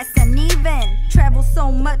your ass uneven. Travel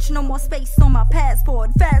so much, no more space on my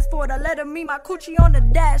passport. Fast forward, I let him meet my coochie on the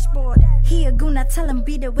dashboard. He a goon, I tell him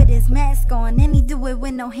beat it with his mask on. And he do it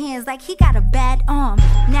with no hands, like he got a bad arm.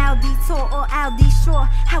 Now detour or Aldi Shore.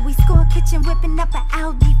 How we score, kitchen whipping up an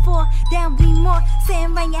Audi 4. Down be more,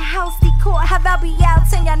 saying around your house decor. How about we out,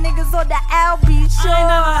 tell y'all niggas on the Albi Shore. I ain't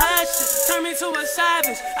never had shit, turned me to a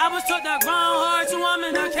savage. I was taught that ground hard, so I'm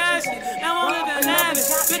in a casket. Now I'm living lavish,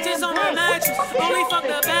 bitches on my mattress. Only fuck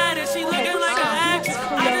the baddest, she looking like an actress.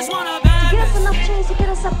 I just want a bad bitch. Give us enough chance to get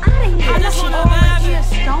us up out of here. I just want a bad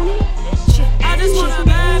bitch. I just want a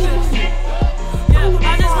bad bitch. Yeah,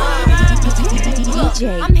 I just want a bad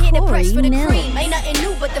DJ I'm here to press for the Millz. cream. Ain't nothing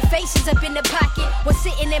new but the faces up in the pocket. Was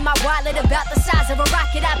sitting in my wallet about the size of a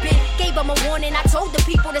rocket. I been gave them a warning. I told the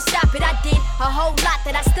people to stop it. I did a whole lot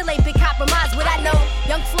that I still ain't been compromised with. I know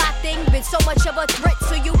young fly thing been so much of a threat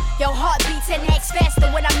to you. Your heart beats 10x faster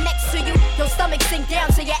when I'm next to you. Your stomach sink down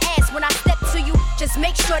to your ass when I step to you. Just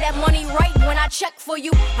make sure that money right when I check for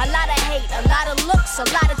you. A lot of hate, a lot of looks, a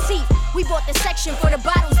lot of teeth. We bought the section for the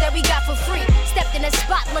bottles that we got for free. Stepped in a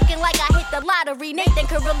spot looking like I hit the lottery. Nathan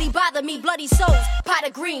could really bother me. Bloody souls, pot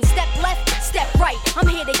of green. Step left, step right. I'm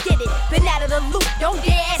here to get it. Been out of the loop. Don't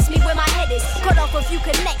dare ask me where my head is. Cut off a few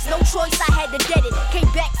connects. No choice, I had to dead it.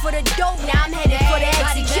 Came back for the dough. Now I'm headed for the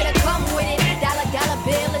exit. Better come with it. Dollar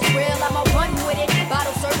bill is real. I'ma run with it.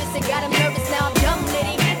 Bottle service and got him nervous. Now I'm dumb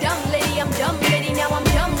litty. Dumb litty. I'm dumb litty. Now I'm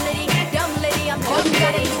dumb litty. Dumb litty. I'm dumb litty. All you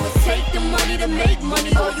gotta do is take the money to make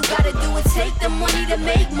money. All you gotta do is take the money to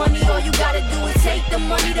make money. All you gotta do is take the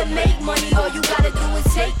money to make money. All you gotta do is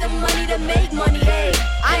take the money to make money. Hey,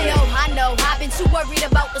 I know. I've been too worried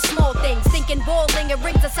about the small things. Thinking bowling and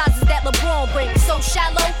rings the sizes that LeBron brings. So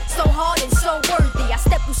shallow, so hard, and so worthy. I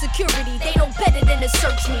step through security. They know better than to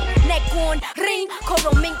research me. Neck on ring, coat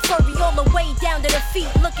on mink furry, all the way down to the feet,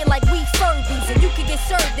 looking like we Furbies. And you can get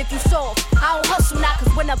served if you soft. I don't hustle now,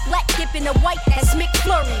 cause when a black dip in the white, that's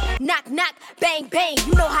McFlurry. Knock, knock, bang, bang,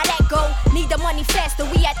 you know how that go. Need the money faster,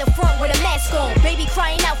 we at the front with a mask on. Baby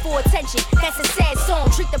crying out for attention, that's a sad song.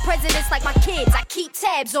 Treat the presidents like my kids, I keep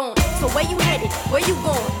tabs on. So where you headed? Where you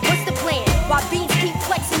going? What's the plan? Why beans keep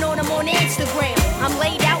flexing on them on Instagram? I'm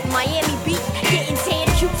laid out in Miami Beach, getting tan,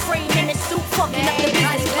 cute frame in the suit, fucking up the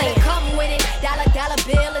business plan. Come with it, dollar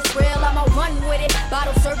bill, it's real, I'ma run with it.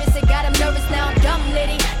 Bottle service, it got him nervous, now I'm dumb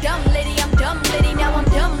litty, I'm dumb litty, now I'm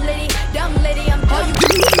dumb litty, I'm dumb.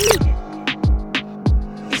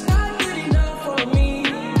 It's not good enough for me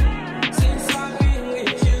since I've been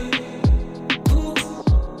with you. Ooh.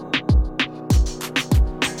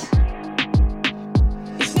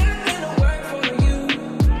 It's not gonna work for you.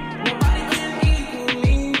 Nobody can equal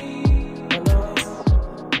me. No.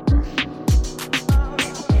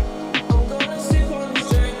 I'm gonna sip on this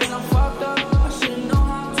drink and I'm fucked up. I should know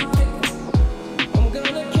how to pick it. I'm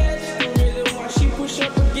gonna catch the rhythm while she push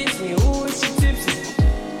up against me. Ooh, is she tipsy?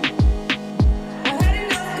 I had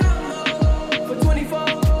enough combo for 24.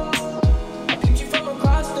 I picked you from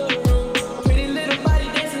across the room. Pretty little body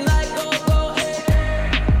dancing like go-go, hey.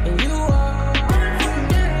 And you are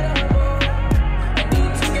unforgettable. I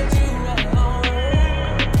need to get you alone.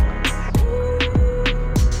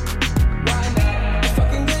 Why not? It's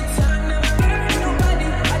fucking good time, never hurt nobody.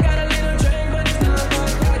 I got a little drink, but it's not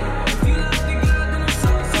my body. If you love the girl, then I'm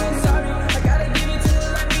so sorry. I gotta give it to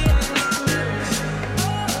her like me, I'm not married.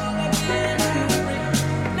 Oh, like me, I'm not married.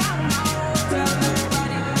 Now tell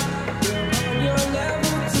nobody. You're on your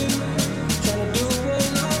level 2. Tryna do what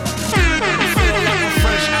nobody. Feel like I'm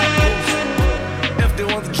fresh out booze. If they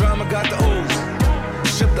want the drama, got the ooze.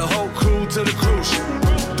 Ship the whole crew to the cruise ship.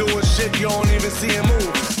 Doing shit you don't even see him move.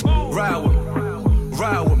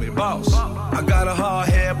 Ride with me, boss. I got a hard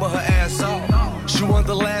head, but her ass off. She want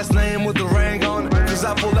the last name with the ring on it. Cause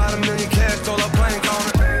I pulled out $1 million cash, stole her plank on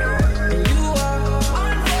it. And you are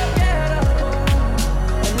unforgettable.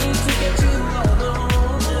 I need to get you alone.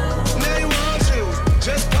 Now you want you,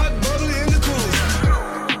 just pop bubbly in the cruise.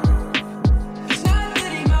 It's not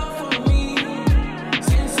good enough for me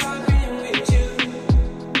since I've been with you.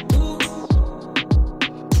 Ooh.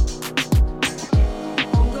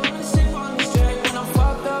 I'm gonna sip on this drink when I'm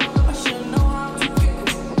fucked up. I should know how to pick it.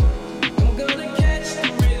 I'm gonna catch the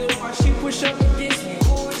rhythm while she push up against me.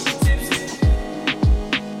 Ooh, is she tipsy?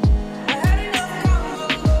 I had enough combo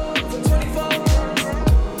for 24.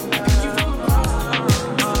 I picked you from across the room.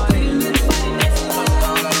 Pretty little body dancing like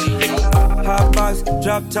go-go. Hot box,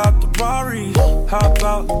 drop top the Rari. Hop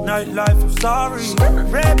out, nightlife, I'm sorry.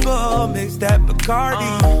 Red Bull, mix that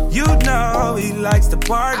Bacardi. You know he likes to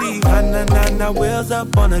party. Na wheels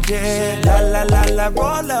up on a jet. La,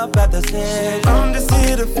 roll up at the set. I'm just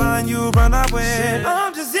here to find you, run away.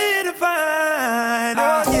 I'm just here to find,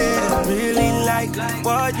 oh yeah. Really like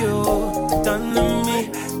what you done to me.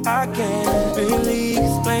 I can't really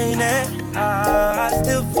explain it. I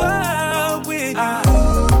still fall with you.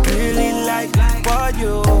 Really like what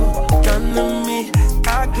you done to me.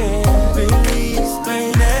 I can't really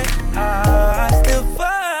explain it. I still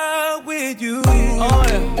fall with you. Oh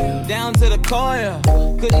yeah, down to the core, yeah.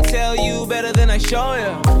 Couldn't tell you better than I show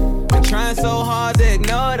ya. Been trying so hard to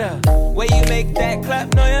ignore the way you make that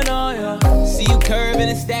clap, no you know ya. See you curving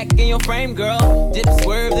and stacking your frame, girl. Dip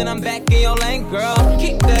swerve, then I'm back in your lane, girl.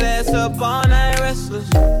 Keep that ass up all night, restless.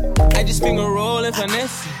 I just finger roll and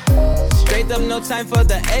finesse it. Straight up, no time for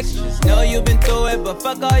the extras. Know you been through it, but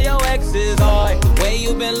fuck all your exes. Oh, the way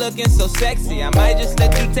you been looking so sexy, I might just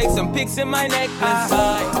let you take some pics in my necklace.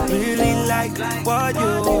 I really like what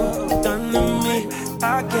you done to me.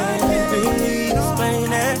 I can't really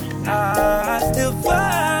explain it. I still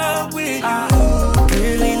fall with you.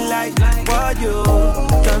 Really like what you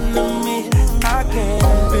done to me. I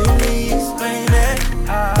can't really explain it.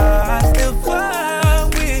 I still fall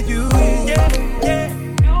with you.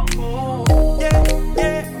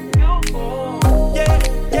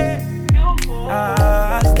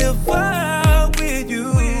 I still fall with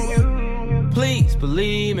you. Please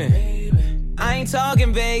believe me, I ain't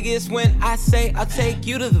talking Vegas when I say I'll take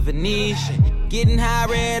you to the Venetian. Getting high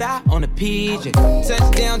red eye on the PJ.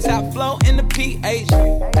 Touchdown top flow in the PH.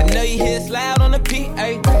 I know you hear loud on the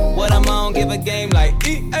PA. What I'm on, give a game like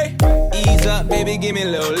EA. Ease up, baby, give me a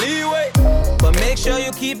little leeway. But make sure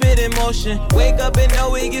you keep it in motion. Wake up and know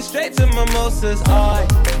we get straight to mimosas. Alright,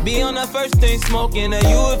 be on the first thing smoking. Or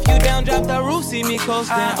you, if you down, drop the roof, see me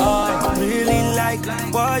coasting. I really like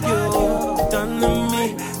what you done to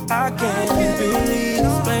me. I can't really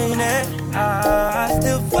explain it. I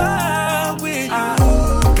still fall with you.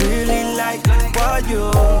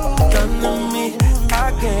 you've done to me,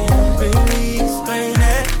 I can't really explain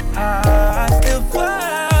it. I still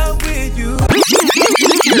fly with you.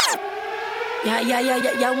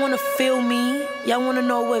 Y'all wanna feel me? Y'all wanna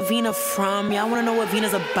know where Vina from? Y'all wanna know what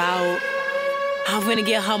Vina's about? How I'm gonna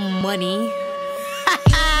get her money?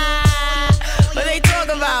 What they talk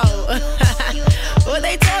about? What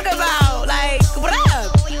they talk about? Like, what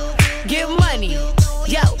up? Get money.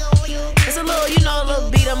 Yo, it's a little, a little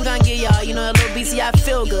beat I'm gonna get y'all. A little beat so y'all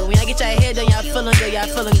feel good. When y'all get y'all hair done, y'all feeling good. Y'all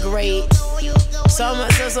feeling great. So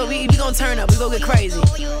we gonna turn up. We gonna get crazy.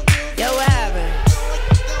 Yo, what happened?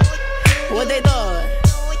 What they thought?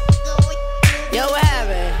 Yo, what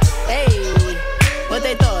happened? Hey, what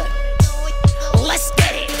they thought? Let's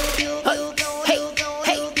get it. Hey,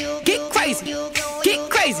 get crazy. Get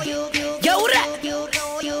crazy. Yo, what up?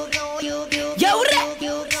 Yo, what up?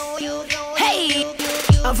 Hey,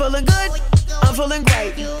 I'm feeling good. I'm feeling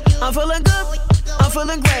great. I'm feeling good. I'm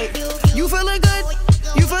feeling great. You feeling good?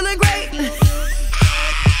 You feeling great?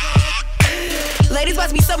 Ladies,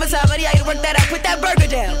 watch me summertime. I need you to work that out. Put that burger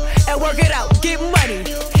down and work it out. Get money.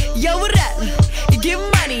 Yo, what up? Get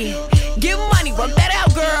money. Get money. Work that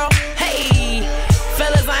out, girl. Hey,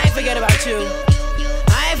 fellas, I ain't forget about you.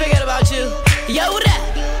 I ain't forget about you. Yo, what up?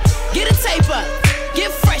 Get a tape up.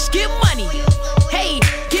 Get fresh. Get money. Hey,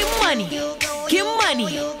 get money. Get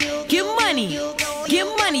money. Get money. Get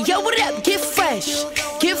money. Yo, what up? Get fresh.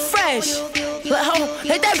 Get fresh.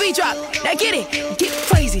 Let that beat drop. Now get it. Get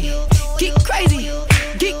crazy. Get crazy,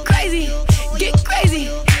 get crazy, get crazy.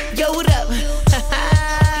 Yo, what up?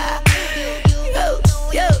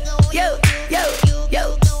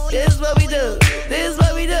 yo. This is what we do. This is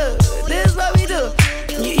what we do. This is what we do.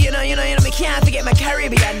 You know, me can't forget my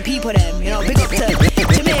Caribbean people them. Big up to Jamaica.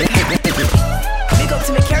 Big up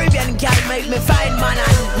to my Caribbean gal, make me find man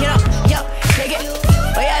and yo, take it.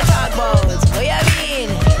 Oh yeah, talk about. Oh yeah, mean.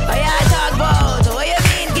 Oh yeah, talk about. Oh yeah,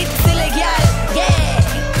 mean. Get silly gal, yeah.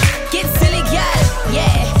 Get silly, girl,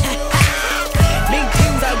 yeah. Big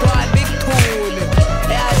things are going, big tune.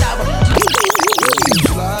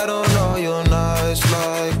 Slide on all your nights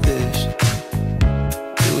like this.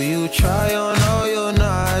 Do you try on all your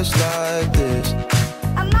nights like this?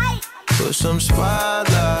 I might. Put some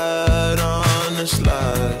spotlight on the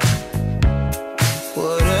slide.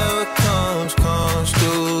 Whatever comes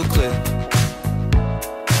through clear.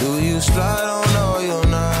 Do you slide on all your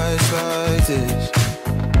nights like this?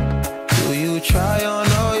 Try on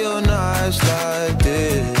all your nights like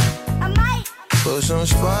this. I might. Put some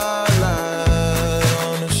spotlight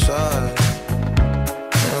on the side.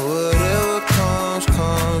 And whatever comes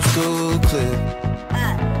through clear.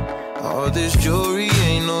 All this jewelry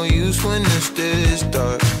ain't no use when it's this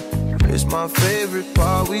dark. It's my favorite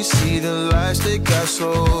part. We see the lights that got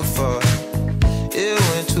so far. It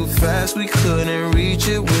went too fast, we couldn't reach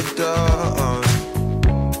it with the arm.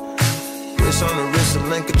 On the wrist, a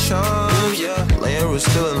link of charms, yeah. Laying was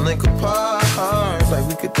still a link apart. Like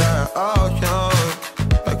we could die all young.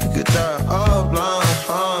 Like we could die all blind.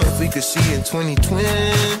 If we could see in 2020,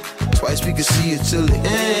 twice we could see it till the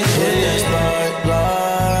end. Put that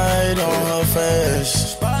spotlight on her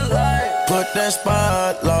face. Put that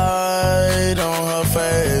spotlight on her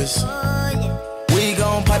face. We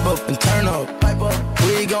gon' pipe up and turn up.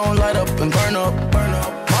 We gon' light up and burn up.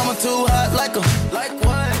 Mama too hot like what?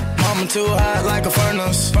 I'm too hot like a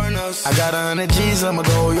furnace. I got 100 G's, I'ma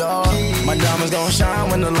go, y'all. My diamonds gon' shine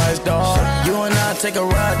when the lights dark. You and I take a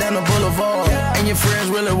ride down the boulevard. And your friends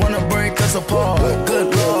really wanna break us apart.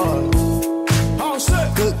 Good Lord.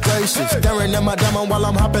 Good gracious, staring at my diamond while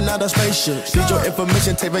I'm hopping out of spaceship. Need your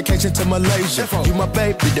information, take vacation to Malaysia. You my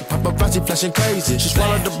baby, the paparazzi flashing crazy. She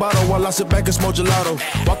swallowed the bottle while I sit back and smoke gelato.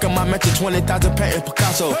 Walking my mansion, 20,000 painting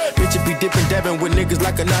Picasso. Bitch, it be dipping, dabbing with niggas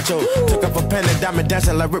like a nacho. Took off a pen and diamond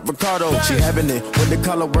dancing like Rick Ricardo. She having it with the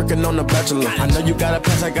color working on the Bachelor. I know you got a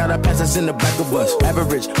pass, I got a pass that's in the back of us.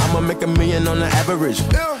 Average, I'ma make $1 million on the average.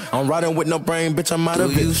 I'm riding with no brain, bitch, I'm out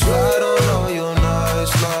of it. Do you slide on all your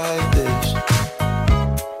nights like this?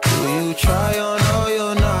 Try on all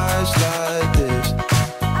your nights like this.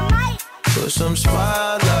 I might. Put some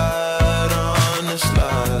spotlight on the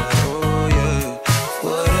slide. Oh yeah.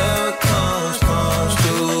 Whatever comes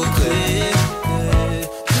through clear.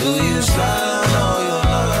 Do you slide on all your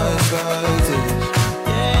nights like this?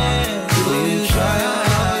 Do you try on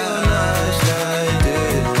all your nights like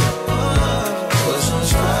this? Put some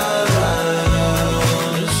spotlight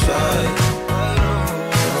on the slide.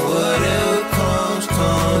 Whatever comes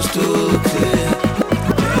through clear.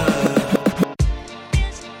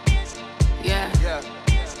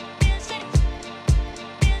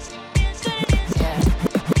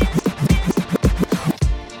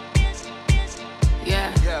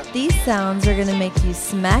 These sounds are gonna make you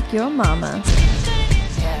smack your mama.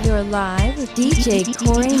 You're live with DJ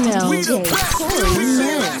Corey Millz.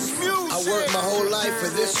 I worked my whole life for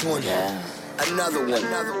this one. Another one.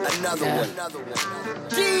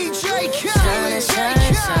 DJ Khaled.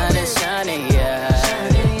 Shining,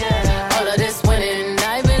 yeah. All of this winning,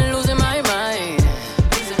 I've been losing my mind.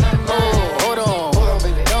 Oh, hold on,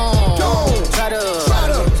 don't try to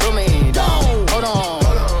slow me down. Hold on,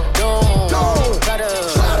 don't try to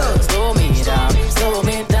slow me down.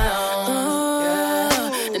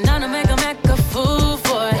 And now to make a fool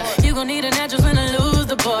for it. You gon' need an actress when I lose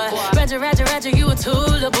the boy. Ratchet, you a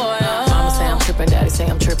tool, the boy. Mama say I'm trippin', daddy say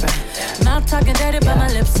I'm trippin'. Mouth talking dirty, but my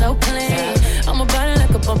lips so clean. I'm about it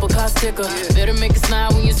like a bumper car sticker. Better make it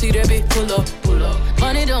smile when you see that bitch pull up.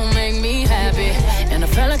 Money don't make me happy, and a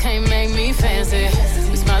fella can't make me fancy.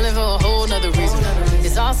 We smiling for a whole nother reason.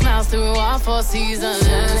 It's all smiles through all 4 seasons.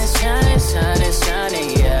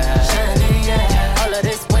 Shining, yeah. All of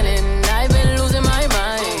this winning, I've been losing my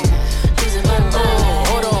mind.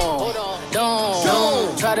 Hold on,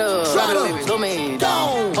 don't try to slow me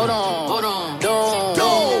down. Hold on,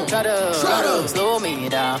 don't try to slow me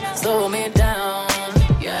down.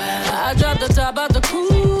 Yeah, I dropped the top out the coupe.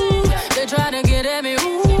 They try to get at me,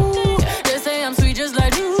 ooh. They say I'm sweet just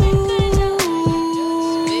like you.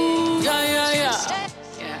 Yeah.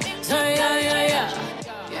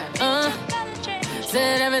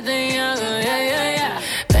 Said everything, yeah.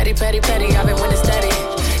 Petty, I've been winning steady.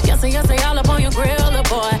 Yes, all up on your grill, the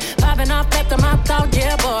boy. Popping off after my thought,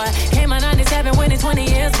 yeah, boy. Came out 97, winning 20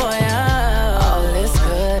 years, boy. All is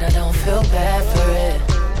good, I don't feel bad for it.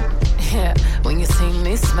 Yeah, when you see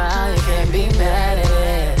me smile, you can't be mad at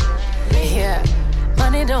it. Yeah,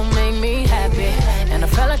 money don't make me happy, and a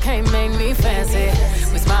fella can't make me fancy.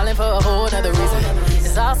 We smiling for a whole nother reason.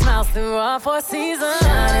 It's all smiles through all 4 seasons.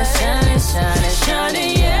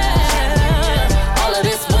 Shining, yeah. All of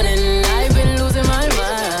this winning, I've been losing my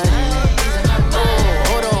mind.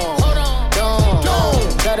 Hold on,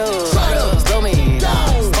 don't try to slow me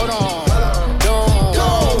down. Hold on,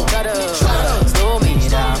 don't try to slow me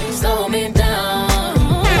down.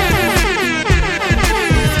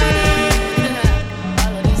 All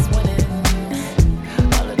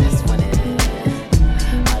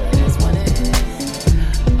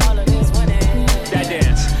of this winning.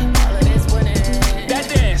 That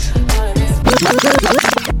dance.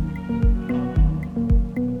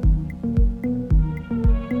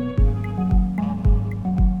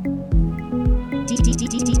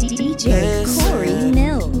 DJ Corey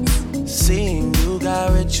Millz. Seeing you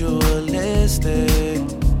got ritualistic,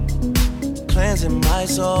 cleansing my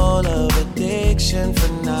soul of addiction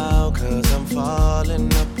for now, 'cause I'm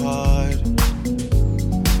falling apart.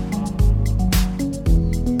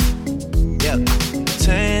 Yep,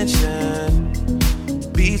 tension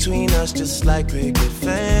between us just like picket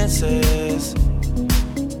fences.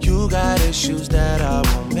 You got issues that I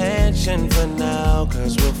won't mention for now,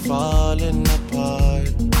 'cause we're falling apart.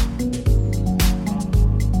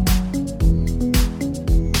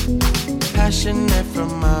 Passionate from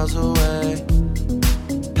miles away,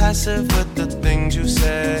 passive with the things you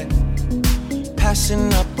say,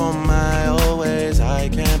 passing up on my old ways. I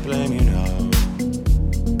can't blame you, no.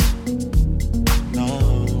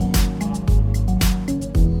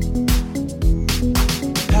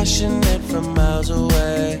 Passionate from miles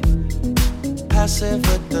away, passive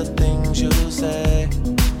with the things you say,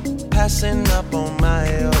 passing up on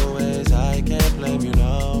my old ways. I can't blame you,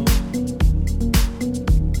 no.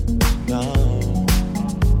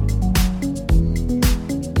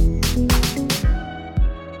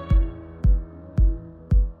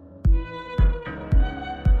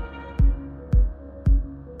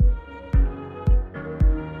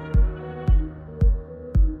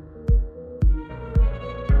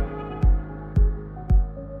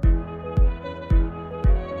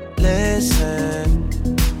 Listen,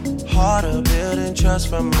 harder building trust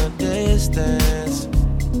from a distance.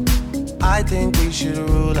 I think we should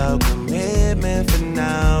rule out commitment for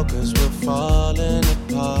now, 'cause we're falling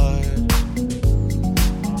apart.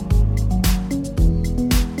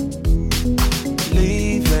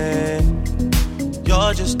 Leaving,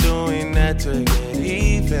 you're just doing that to get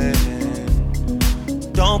even.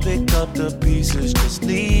 Don't pick up the pieces, just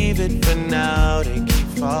leave it for now. They keep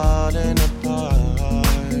falling apart.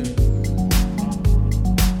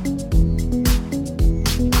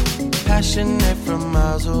 Passionate from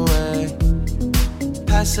miles away,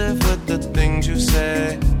 passive with the things you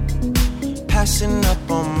say, passing up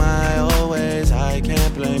on my old ways. I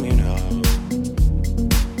can't blame you, no.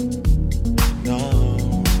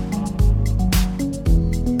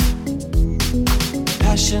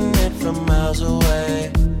 Passionate from miles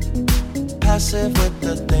away, passive with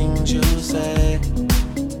the things you say.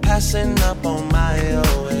 Passing up on my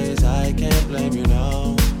ways, I can't blame you,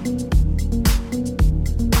 no.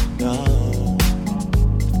 No.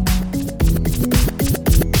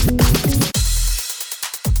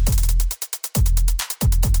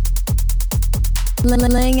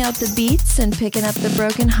 Laying out the beats and picking up the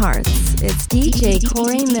broken hearts. It's DJ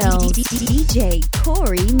Corey Millz. DJ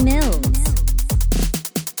Corey Millz.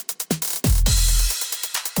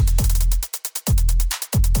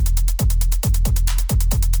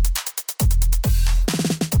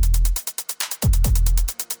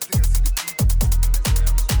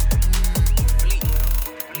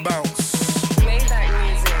 Bounce.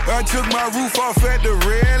 I took my roof off at the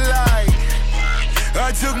red light.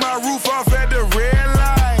 I took my roof off at the red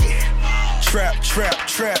light. Trap, trap,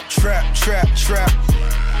 trap, trap, trap, trap.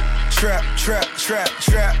 Trap, trap, trap,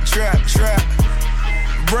 trap, trap, trap.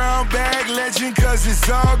 Brown bag legend cause it's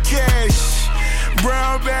all cash.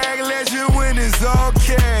 Brown bag legend when it's all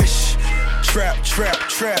cash. Trap, trap,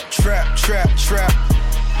 trap, trap, trap, trap.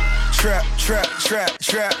 Trap, trap, trap,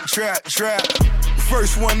 trap, trap, trap.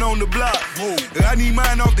 First one on the block. I need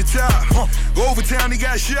mine off the top. Overtown he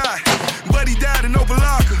got shot, but he died in open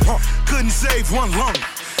locker. Couldn't save one lung.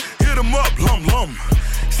 Hit him up, lum lum.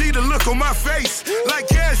 See the look on my face, like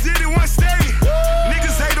Cash did in one state.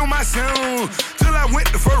 Niggas hate on my sound, till I went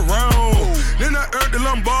the first round. Then I earned the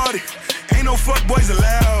Lombardi. Ain't no fuck boys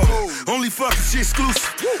allowed. Only fuck if she exclusive.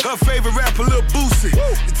 Her favorite rapper, Lil Boosie.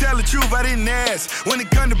 To tell the truth, I didn't ask. When it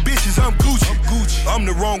come to bitches, I'm Gucci. I'm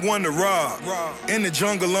the wrong one to rob. In the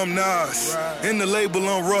jungle, I'm Nas. In the label,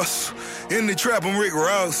 I'm Russ. In the trap, I'm Rick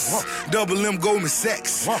Ross. Double M Goldman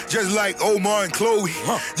Sachs. Just like Omar and Chloe.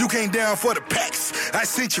 You came down for the packs. I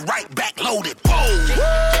sent you right back loaded. Whoa.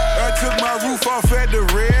 I took my roof off at the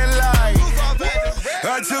red light.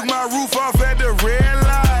 I took my roof off at the red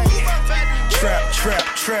light. Trap, trap,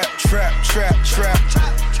 trap, trap, trap, trap.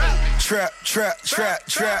 Trap, trap, trap,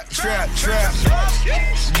 trap, trap, trap.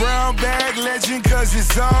 Brown bag legend cause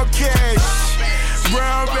it's all cash.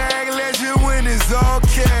 Brown bag legend when it's all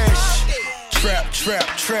cash. Trap, trap,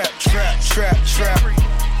 trap, trap, trap, trap.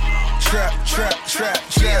 Trap, trap, trap,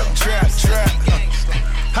 trap, trap, trap.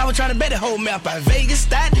 I was trying to bet the whole map out Vegas,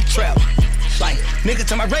 started the trap. Like, nigga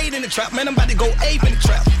to my raid in the trap, man, I'm about to go ape in the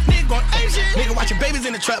trap. Nigga going ape shit. Nigga watching babies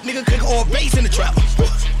in the trap, nigga cooking all bass in the trap.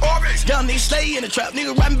 Young nigga slay in the trap,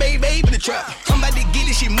 nigga riding babe in the trap. I'm about to get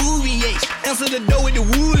this shit moving, yeah. Answer the door with the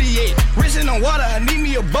woolly, yeah. Racing on water, I need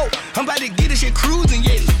me a boat. I'm about to get this shit cruising,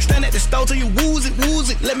 yeah. Stand at the stove till you wooze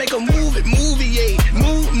it. Let make a move it, yeah.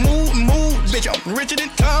 Move, bitch, I'm richer than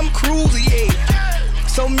Tom Cruise, yeah.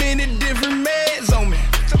 So many different meds on me.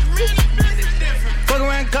 Fuck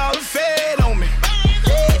around, call the Fed on me.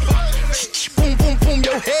 Boom, boom, boom,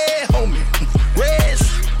 your head, homie. Reds,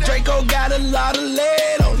 Draco got a lot of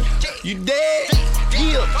lead on it. You dead?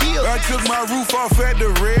 Deal. I took my roof off at the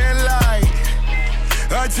red light.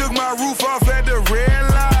 I took my roof off at the red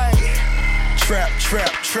light. Trap,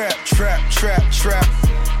 trap, trap, trap, trap, trap.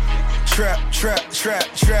 Trap, trap, trap,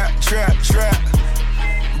 trap, trap, trap.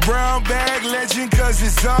 Brown bag legend cause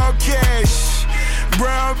it's all cash.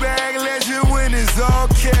 Brown bag legend when it's all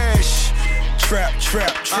cash. Trap,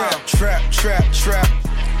 trap, trap, trap, trap, trap.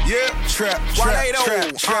 Yeah, trap,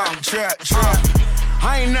 trap.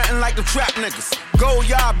 I ain't nothing like the trap niggas. Gold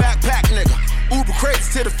yard backpack nigga. Uber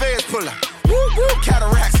crates till the feds pull up. Woo woo,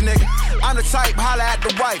 cataracts nigga. I'm the type, holla at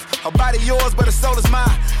the wife. Her body yours, but her soul is mine.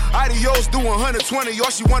 Adios doing 120, all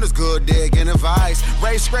she want is good digging advice.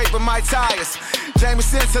 Ray scraping my tires.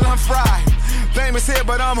 Jameson till I'm fried. Famous here,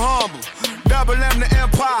 but I'm humble. Double M the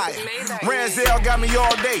Empire. Ranzel got me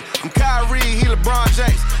all day. I'm Kyrie, he LeBron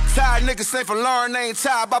James. Tired niggas say for Lauren, they ain't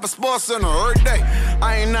tired by the sports center every day.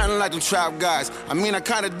 I ain't nothing like them trap guys. I mean, I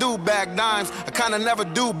kinda do back dimes. I kinda never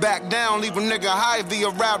do back down. Leave a nigga high via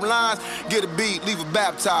rap lines. Get a beat, leave it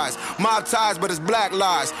baptized. Mob ties, but it's black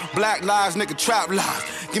lies. Black lives, nigga, trap lies.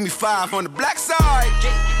 Give me 5 on the black side.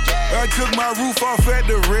 I took my roof off at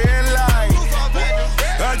the red light.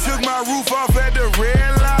 I took my roof off at the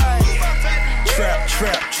red light. Trap,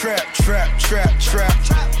 trap, trap, trap, trap, trap.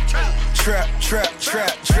 Trap, trap,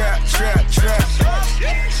 trap, trap, trap, trap.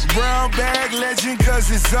 Brown bag legend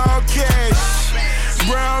cause it's all cash.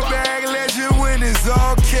 Brown bag legend when it's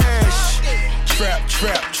all cash. Trap,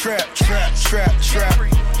 trap, trap, trap, trap, trap.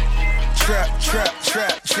 Trap, trap,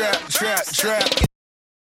 trap, trap, trap, trap.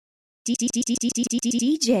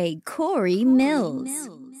 DJ Corey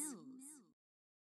Millz.